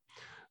insecure.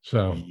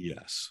 So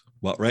yes,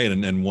 well, right,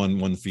 and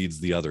one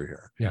feeds the other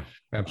here. Yeah,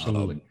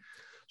 absolutely.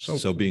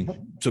 So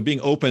being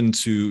open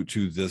to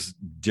this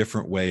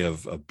different way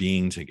of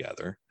being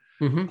together,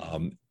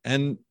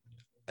 and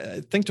I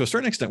think to a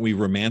certain extent we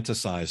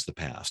romanticize the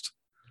past.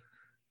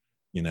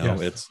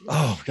 It's,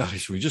 oh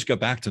gosh, we just got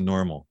back to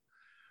normal.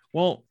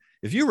 Well,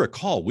 if you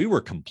recall, we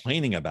were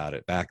complaining about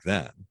it back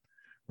then,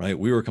 right?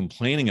 We were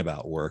complaining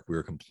about work. We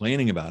were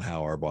complaining about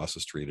how our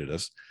bosses treated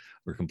us.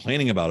 We were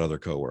complaining about other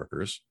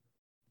coworkers.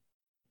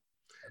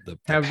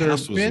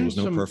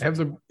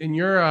 In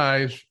your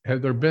eyes,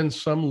 have there been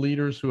some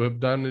leaders who have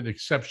done it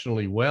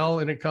exceptionally well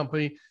in a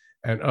company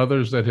and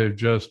others that have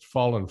just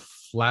fallen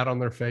flat on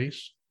their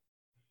face?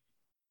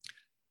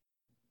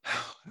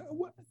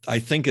 I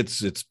think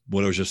it's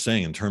what I was just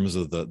saying in terms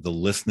of the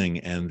listening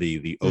and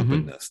the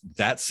openness.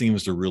 That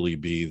seems to really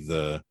be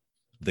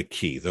the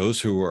key. Those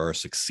who are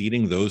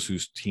succeeding, those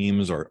whose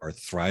teams are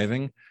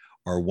thriving,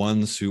 are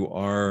ones who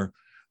are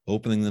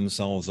opening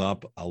themselves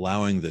up,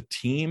 allowing the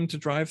team to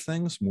drive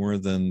things more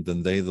than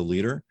they, the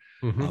leader.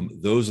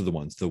 Those are the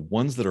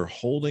ones that are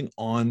holding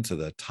on to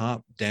the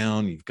top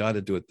down. You've got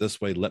to do it this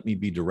way. Let me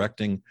be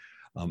directing.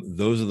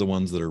 Those are the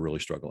ones that are really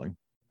struggling.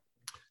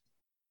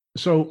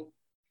 So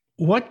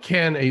what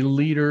can a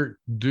leader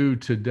do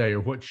today, or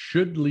what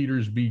should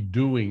leaders be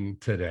doing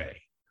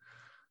today?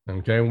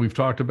 Okay. And we've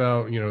talked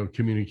about,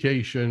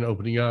 communication,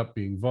 opening up,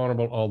 being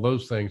vulnerable, all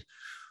those things.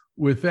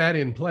 With that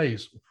in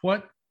place,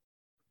 what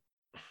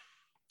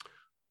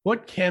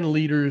can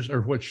leaders,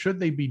 or what should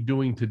they be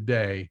doing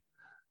today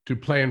to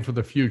plan for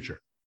the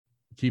future?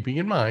 Keeping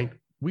in mind,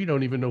 we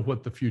don't even know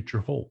what the future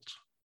holds.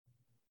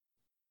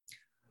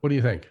 What do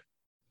you think?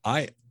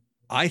 I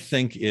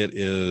think it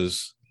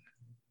is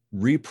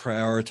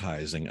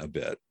reprioritizing a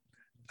bit,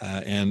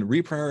 and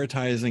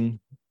reprioritizing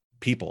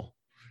people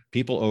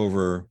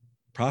over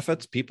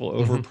profits, people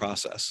over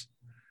process.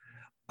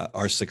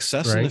 Our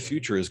success in the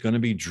future is going to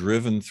be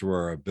driven through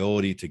our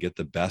ability to get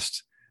the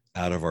best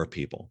out of our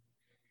people.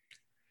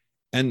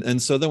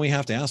 And so then we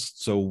have to ask,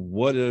 so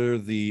what are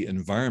the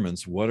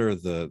environments? What are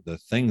the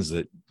things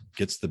that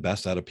gets the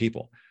best out of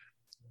people?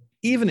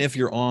 Even if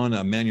you're on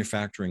a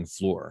manufacturing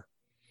floor,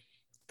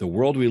 the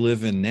world we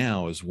live in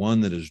now is one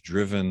that is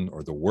driven,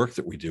 or the work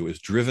that we do is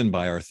driven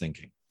by our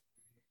thinking.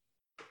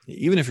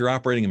 Even if you're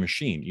operating a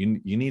machine,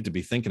 you need to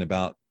be thinking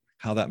about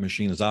how that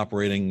machine is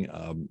operating.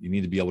 You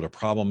need to be able to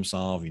problem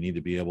solve. You need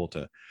to be able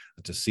to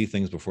see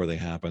things before they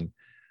happen.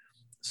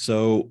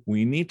 So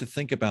we need to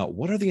think about,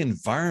 what are the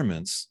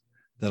environments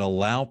that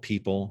allow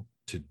people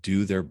to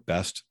do their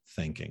best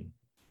thinking?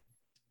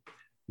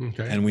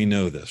 Okay. And we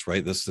know this,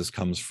 right? This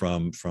comes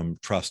from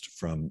trust,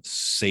 from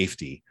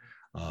safety,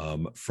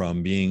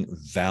 from being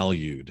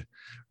valued,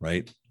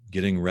 right?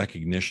 Getting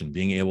recognition,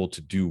 being able to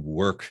do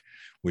work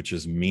which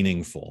is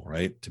meaningful,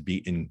 right? To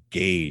be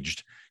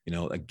engaged.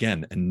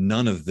 Again, and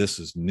none of this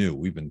is new.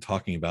 We've been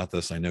talking about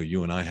this. I know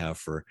you and I have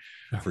for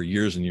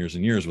years and years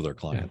and years with our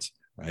clients,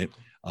 right?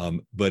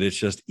 But it's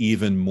just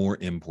even more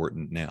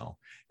important now.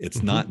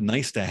 It's not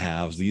nice to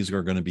haves. These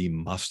are going to be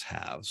must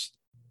haves.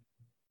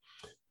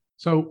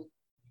 So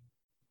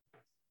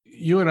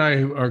you and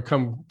I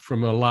come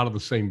from a lot of the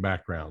same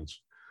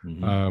backgrounds,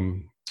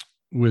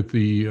 with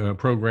the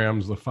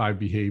programs, the 5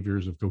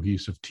 behaviors of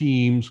cohesive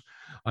teams,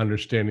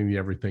 understanding the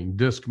everything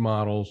DISC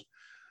models.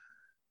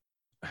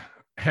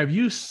 Have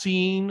you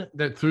seen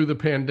that through the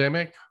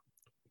pandemic,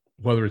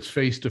 whether it's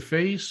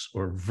face-to-face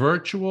or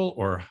virtual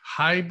or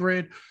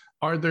hybrid,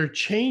 are there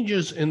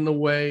changes in the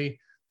way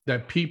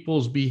that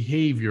people's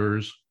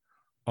behaviors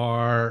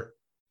are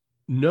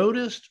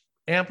noticed,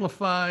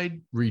 amplified,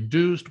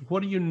 reduced?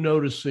 What are you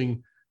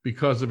noticing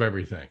because of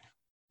everything?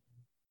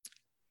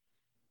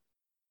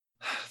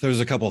 There's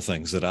a couple of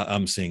things that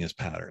I'm seeing as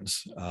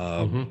patterns.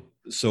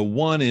 So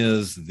one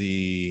is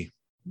the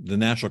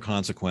natural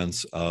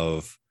consequence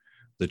of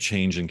the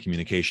change in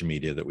communication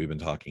media that we've been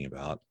talking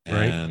about,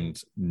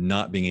 and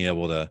not being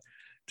able to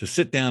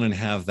sit down and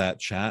have that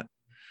chat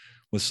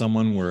with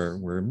someone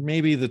where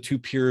maybe the two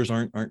peers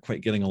aren't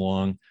quite getting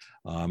along.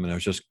 And I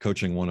was just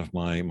coaching one of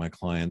my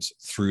clients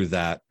through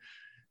that,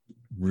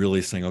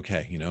 really saying,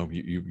 okay,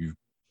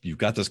 you've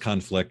got this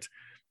conflict.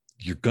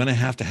 You're going to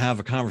have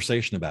a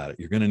conversation about it.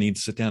 You're going to need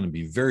to sit down and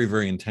be very,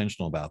 very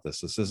intentional about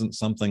this. This isn't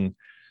something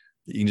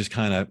that you can just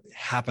kind of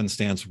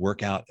happenstance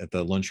work out at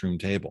the lunchroom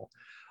table.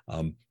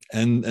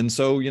 And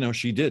so,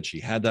 she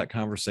had that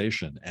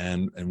conversation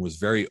and was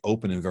very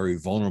open and very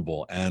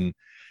vulnerable, and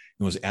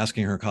was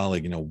asking her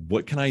colleague,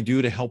 what can I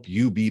do to help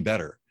you be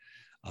better?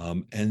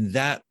 And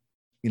that,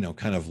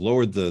 kind of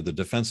lowered the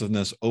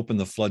defensiveness, opened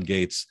the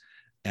floodgates,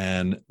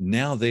 and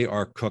now they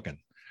are cooking,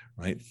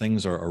 right?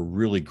 Things are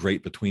really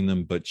great between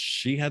them, but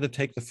she had to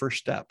take the first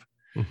step.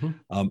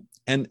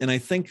 And I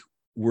think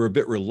we're a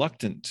bit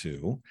reluctant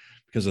to,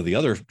 because of the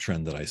other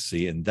trend that I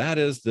see, and that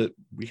is that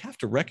we have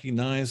to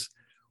recognize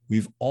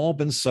we've all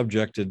been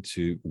subjected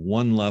to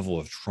one level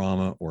of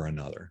trauma or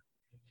another.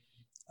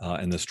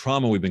 And this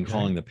trauma we've been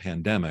calling the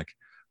pandemic,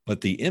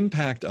 but the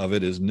impact of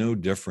it is no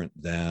different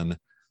than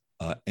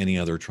any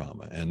other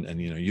trauma.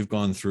 And you've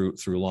gone through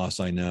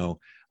loss, I know.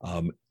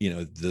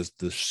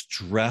 The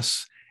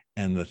stress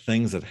and the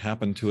things that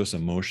happen to us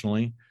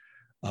emotionally,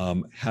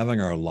 having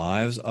our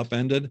lives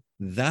upended,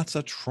 that's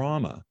a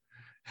trauma.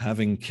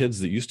 Having kids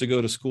that used to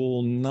go to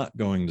school not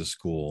going to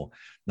school,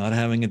 not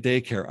having a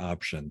daycare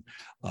option,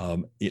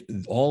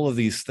 all of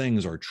these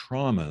things are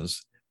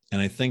traumas.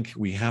 And I think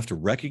we have to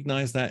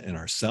recognize that in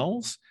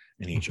ourselves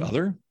and each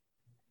other.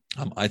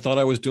 I thought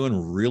I was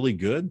doing really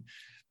good,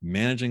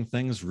 managing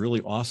things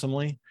really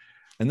awesomely.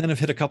 And then I've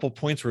hit a couple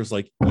points where it's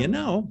like,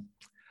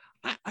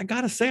 I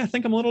got to say, I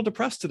think I'm a little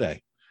depressed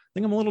today. I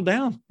think I'm a little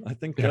down. I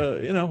think,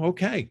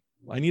 okay,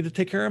 I need to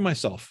take care of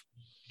myself.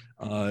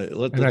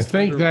 And I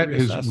think that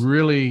has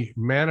really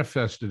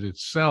manifested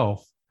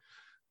itself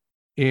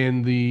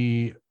in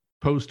the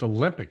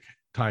post-Olympic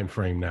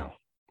timeframe now,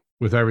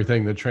 with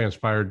everything that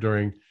transpired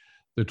during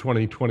the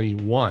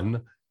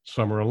 2021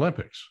 Summer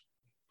Olympics.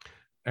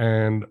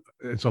 And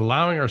it's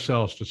allowing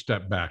ourselves to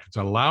step back. It's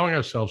allowing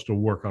ourselves to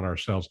work on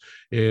ourselves.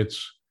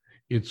 It's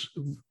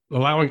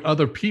allowing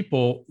other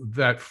people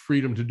that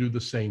freedom to do the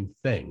same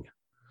thing.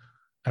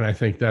 And I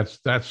think that's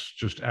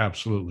just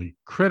absolutely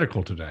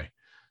critical today,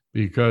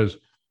 because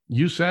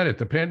you said it,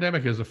 the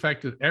pandemic has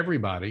affected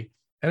everybody,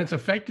 and it's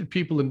affected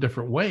people in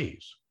different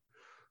ways.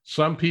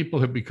 Some people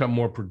have become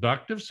more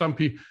productive. Some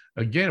people,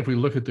 again, if we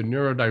look at the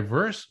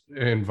neurodiverse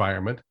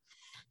environment,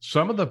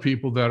 some of the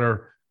people that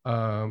are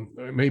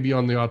maybe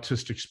on the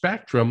autistic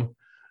spectrum,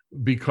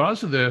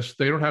 because of this,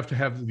 they don't have to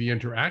have the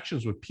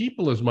interactions with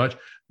people as much.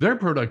 Their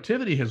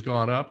productivity has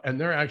gone up,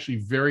 and they're actually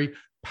very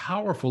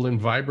powerful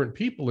and vibrant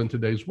people in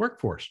today's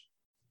workforce.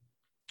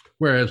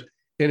 Whereas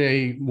in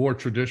a more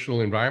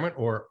traditional environment,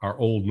 or our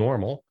old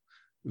normal,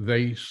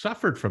 they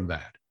suffered from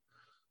that.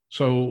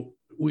 So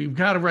we've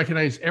got to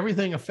recognize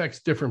everything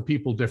affects different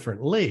people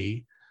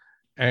differently.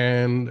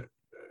 And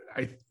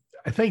I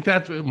think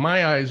that's, in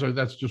my eyes,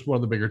 that's just one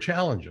of the bigger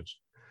challenges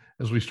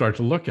as we start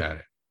to look at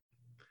it.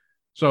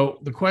 So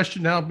the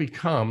question now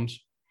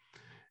becomes,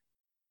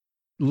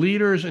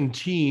 leaders and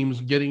teams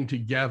getting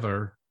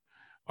together,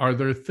 are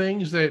there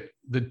things that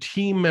the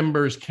team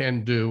members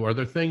can do? Are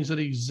there things that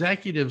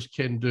executives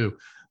can do?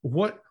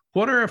 What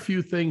are a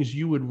few things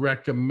you would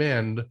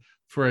recommend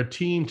for a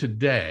team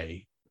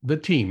today, the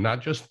team,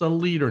 not just the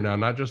leader now,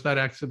 not just that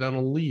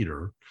accidental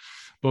leader,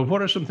 but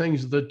what are some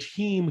things the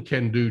team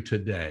can do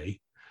today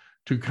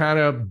to kind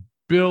of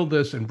build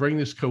this and bring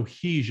this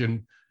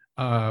cohesion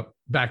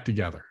back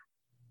together?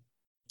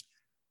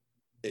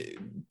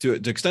 To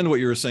extend what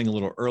you were saying a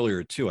little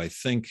earlier too, I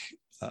think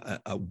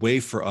a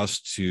way for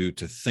us to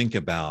think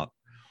about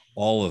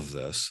all of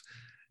this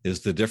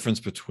is the difference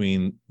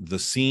between the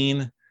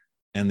seen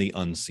and the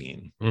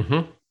unseen.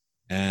 Mm-hmm.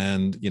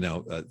 And,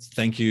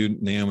 thank you,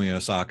 Naomi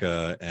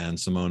Osaka and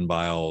Simone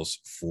Biles,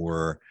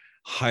 for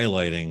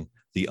highlighting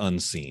the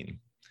unseen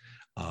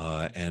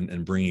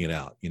and bringing it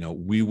out.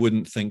 We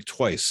wouldn't think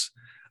twice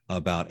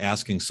about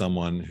asking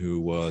someone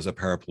who was a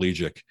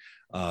paraplegic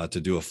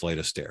to do a flight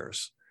of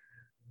stairs.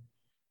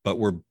 But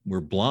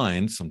we're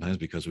blind sometimes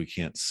because we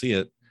can't see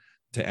it,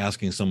 to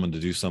asking someone to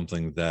do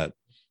something that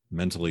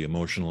mentally,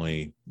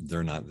 emotionally,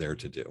 they're not there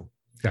to do.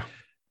 Yeah.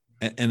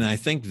 And I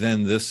think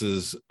then this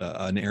is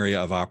an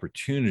area of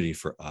opportunity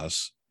for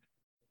us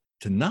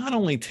to not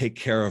only take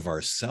care of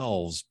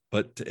ourselves,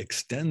 but to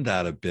extend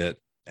that a bit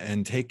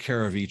and take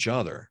care of each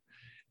other.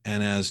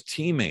 And as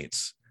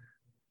teammates,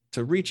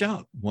 to reach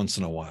out once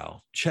in a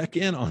while, check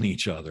in on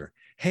each other.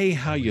 Hey,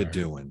 how you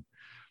doing?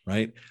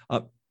 Right?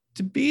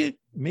 To be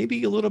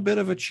maybe a little bit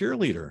of a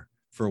cheerleader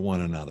for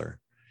one another.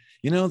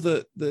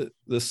 The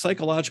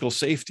psychological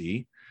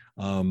safety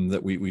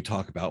that we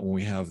talk about when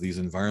we have these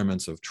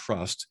environments of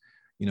trust,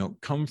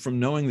 come from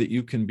knowing that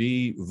you can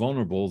be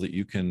vulnerable, that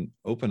you can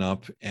open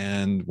up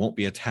and won't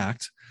be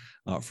attacked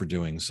for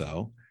doing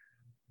so.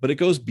 But it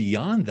goes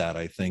beyond that,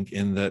 I think,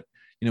 in that,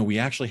 we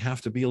actually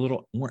have to be a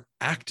little more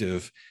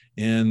active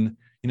in,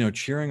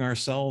 cheering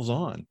ourselves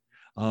on.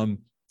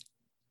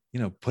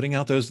 Putting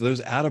out those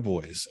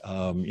attaboys,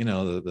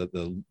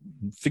 the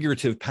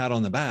figurative pat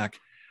on the back,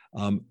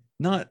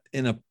 not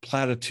in a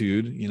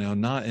platitude,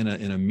 not in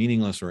a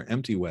meaningless or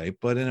empty way,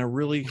 but in a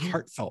really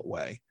heartfelt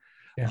way.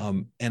 Yeah.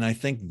 And I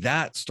think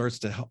that starts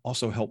to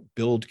also help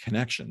build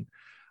connection.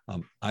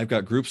 I've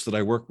got groups that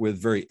I work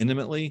with very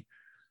intimately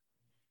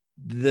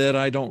that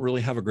I don't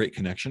really have a great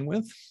connection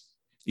with,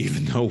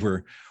 even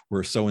though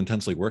we're so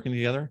intensely working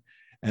together,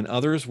 and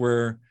others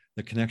where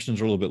the connections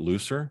are a little bit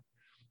looser,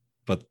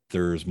 but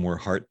there's more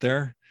heart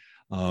there,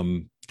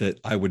 that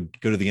I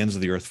would go to the ends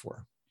of the earth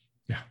for.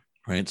 Yeah.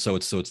 Right. So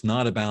it's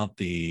not about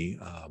the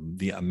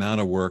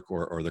amount of work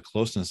or the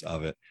closeness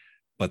of it,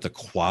 but the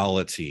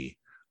quality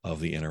of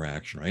the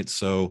interaction. Right.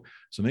 So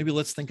maybe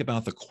let's think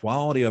about the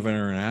quality of our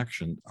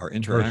interactions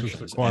versus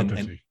the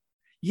quantity.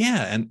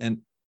 And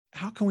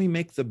how can we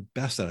make the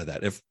best out of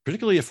that?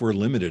 Particularly if we're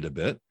limited a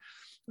bit,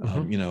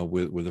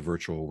 with a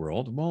virtual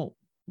world, well,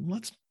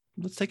 let's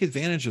take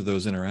advantage of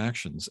those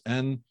interactions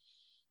and,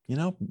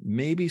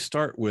 maybe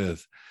start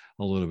with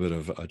a little bit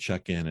of a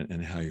check-in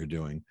and how you're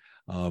doing.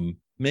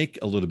 Make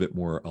a little bit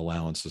more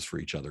allowances for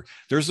each other.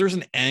 There's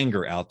an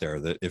anger out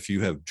there that if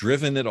you have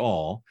driven at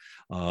all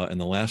in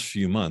the last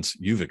few months,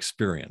 you've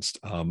experienced.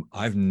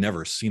 I've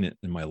never seen it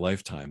in my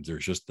lifetime.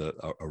 There's just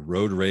a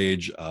road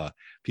rage,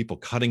 people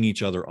cutting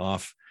each other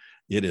off.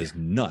 It is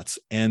nuts.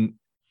 And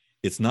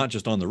it's not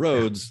just on the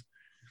roads,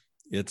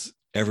 it's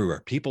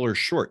everywhere. People are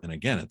short. And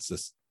again, it's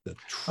the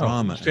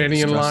trauma. Standing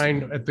in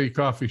line at the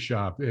coffee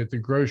shop, at the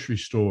grocery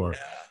store.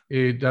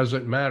 Yeah. It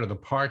doesn't matter. The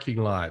parking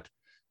lot.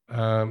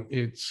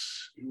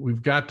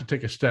 We've got to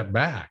take a step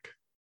back.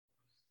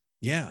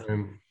 Yeah.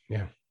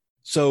 Yeah.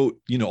 So,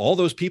 all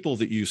those people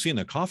that you see in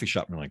a coffee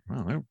shop, and you're like,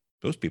 wow,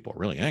 those people are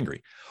really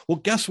angry. Well,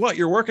 guess what?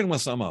 You're working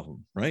with some of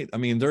them, right? I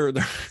mean,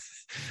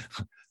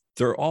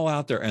 they're all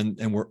out there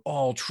and we're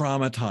all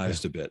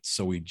traumatized a bit.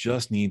 So we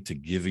just need to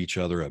give each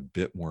other a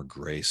bit more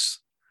grace.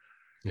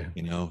 Yeah.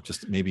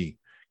 Just maybe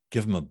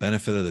give them a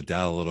benefit of the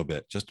doubt a little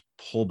bit, just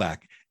pull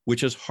back.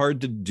 which is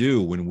hard to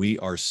do when we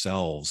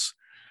ourselves,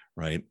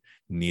 right,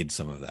 need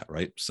some of that,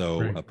 right?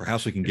 So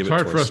perhaps we can give it to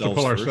ourselves. It's hard for us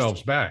to pull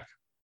ourselves back.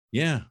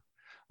 Yeah.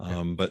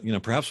 But,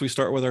 perhaps we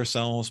start with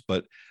ourselves,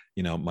 but,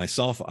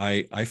 myself,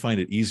 I find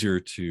it easier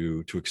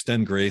to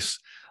extend grace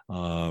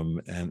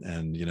and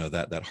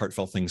that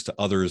heartfelt things to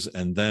others.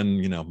 And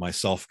then,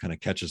 myself kind of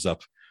catches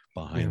up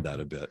behind that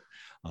a bit.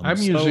 I'm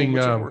using,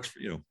 works for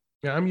you.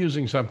 Yeah, I'm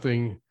using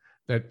something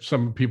that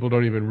some people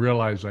don't even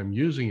realize I'm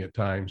using at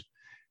times.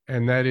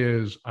 And that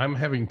is, I'm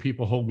having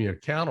people hold me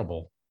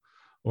accountable,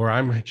 or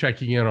I'm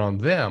checking in on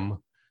them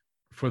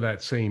for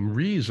that same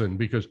reason,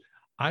 because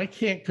I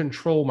can't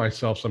control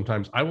myself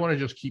sometimes. I want to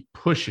just keep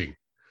pushing.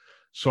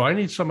 So I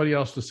need somebody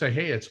else to say,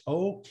 hey, it's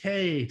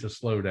okay to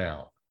slow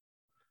down,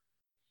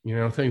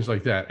 things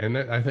like that. And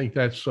I think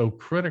that's so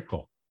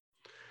critical.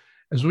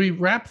 As we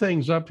wrap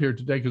things up here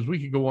today, because we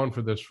could go on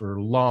for this for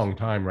a long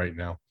time right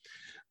now,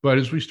 but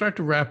as we start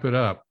to wrap it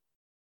up,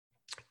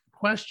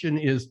 question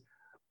is,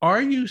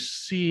 are you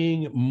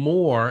seeing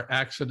more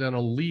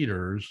accidental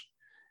leaders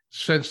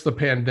since the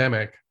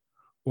pandemic,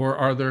 or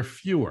are there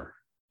fewer?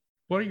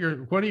 What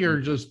are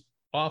your just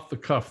off the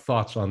cuff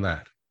thoughts on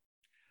that?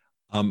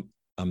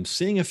 I'm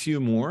seeing a few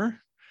more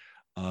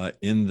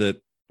in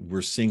that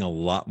we're seeing a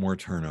lot more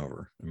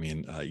turnover. I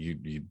mean,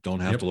 you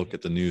don't have to look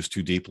at the news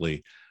too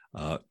deeply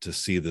to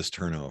see this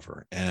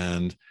turnover.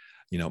 And,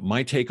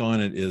 my take on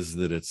it is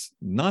that it's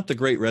not the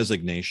great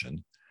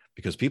resignation,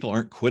 because people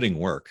aren't quitting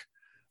work.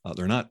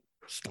 They're not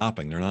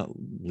stopping. They're not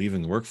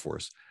leaving the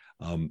workforce.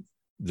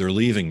 They're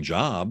leaving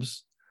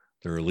jobs.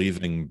 They're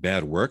leaving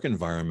bad work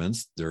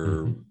environments.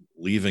 They're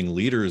leaving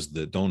leaders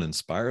that don't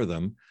inspire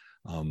them.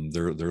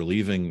 They're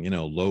leaving,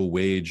 low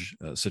wage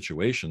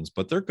situations,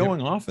 but they're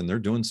going off and they're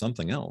doing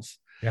something else.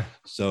 Yeah.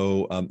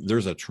 So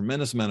there's a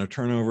tremendous amount of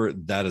turnover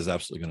that is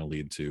absolutely going to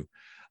lead to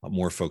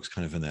more folks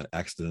kind of in that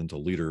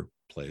accidental leader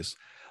place.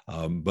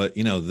 But,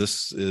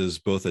 this is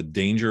both a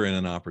danger and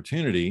an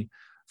opportunity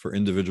for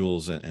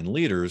individuals and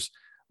leaders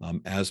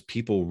as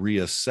people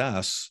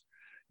reassess,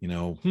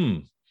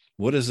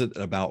 what is it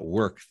about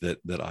work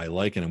that I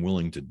like and I'm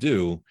willing to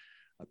do?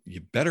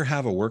 You better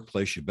have a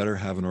workplace, you better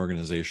have an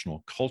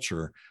organizational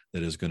culture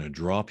that is going to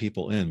draw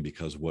people in,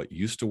 because what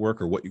used to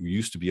work, or what you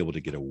used to be able to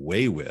get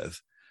away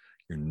with,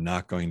 you're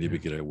not going to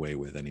get away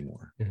with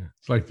anymore. Yeah.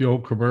 It's like the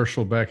old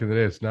commercial back in the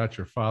day. It's not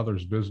your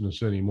father's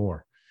business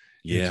anymore.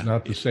 Yeah. It's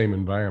not the same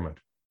environment.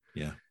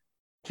 Yeah.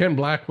 Ken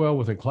Blackwell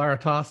with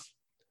Enclaritas.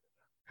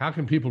 How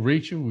can people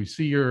reach you? We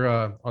see you're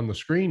on the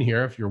screen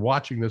here. If you're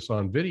watching this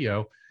on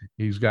video,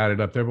 he's got it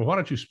up there. But why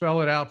don't you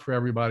spell it out for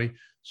everybody,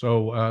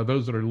 so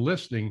those that are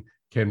listening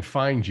can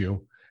find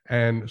you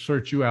and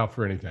search you out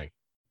for anything?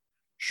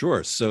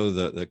 Sure. So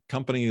the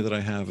company that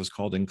I have is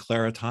called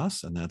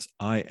Enclaritas, and that's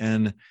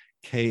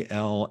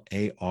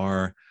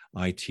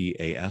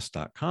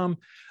INKLARITAS.com.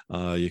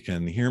 You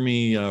can hear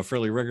me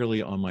fairly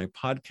regularly on my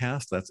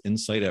podcast. That's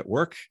Insight at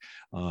Work.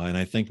 And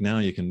I think now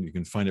you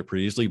can find it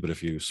pretty easily, but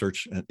if you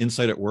search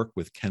Insight at Work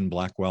with Ken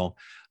Blackwell,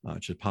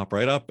 it should pop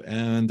right up.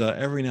 And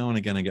every now and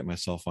again, I get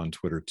myself on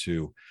Twitter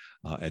too,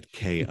 at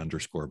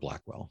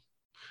K_Blackwell.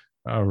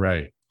 All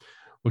right.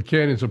 Well,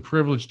 Ken, it's a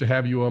privilege to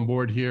have you on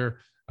board here.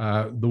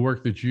 The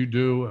work that you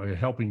do,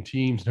 helping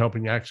teams,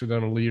 helping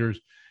accidental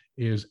leaders,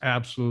 is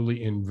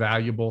absolutely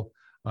invaluable.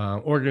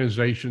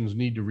 Organizations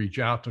need to reach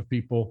out to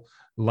people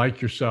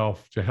like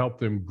yourself to help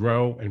them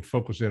grow and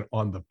focus in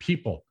on the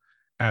people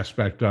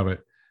aspect of it,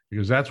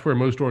 because that's where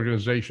most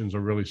organizations are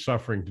really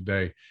suffering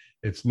today.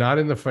 It's not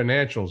in the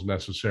financials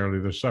necessarily.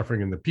 They're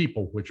suffering in the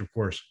people, which of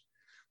course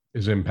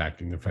is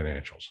impacting the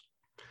financials.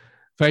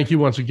 Thank you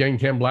once again,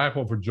 Ken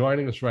Blackwell, for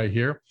joining us right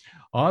here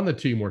on the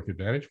Teamwork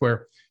Advantage,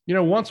 where,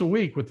 once a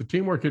week with the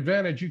Teamwork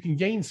Advantage, you can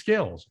gain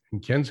skills.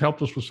 And Ken's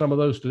helped us with some of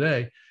those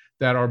today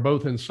that are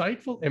both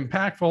insightful,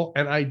 impactful,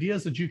 and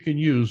ideas that you can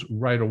use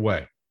right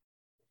away.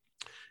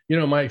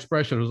 My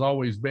expression has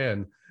always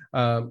been,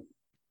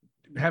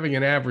 having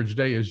an average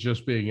day is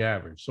just being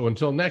average. So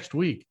until next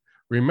week,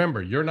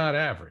 remember, you're not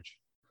average.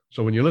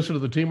 So when you listen to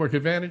the Teamwork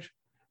Advantage,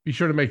 be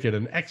sure to make it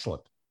an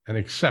excellent and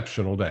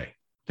exceptional day.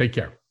 Take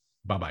care.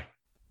 Bye-bye.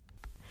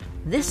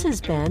 This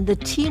has been the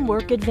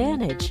Teamwork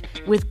Advantage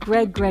with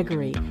Greg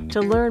Gregory. To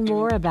learn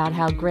more about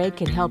how Greg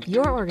can help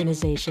your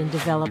organization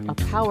develop a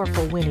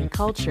powerful winning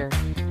culture,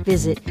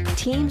 visit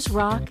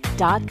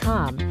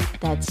teamsrock.com.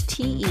 That's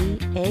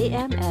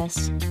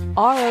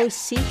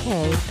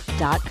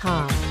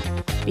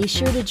TEAMSROCK.com. Be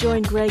sure to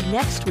join Greg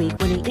next week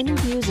when he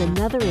interviews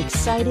another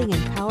exciting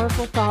and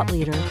powerful thought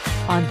leader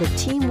on the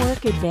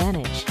Teamwork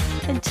Advantage.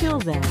 Until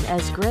then,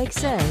 as Greg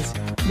says,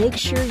 make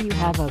sure you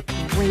have a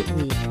great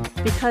week,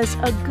 because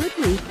a good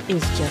week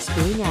is just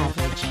being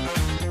average.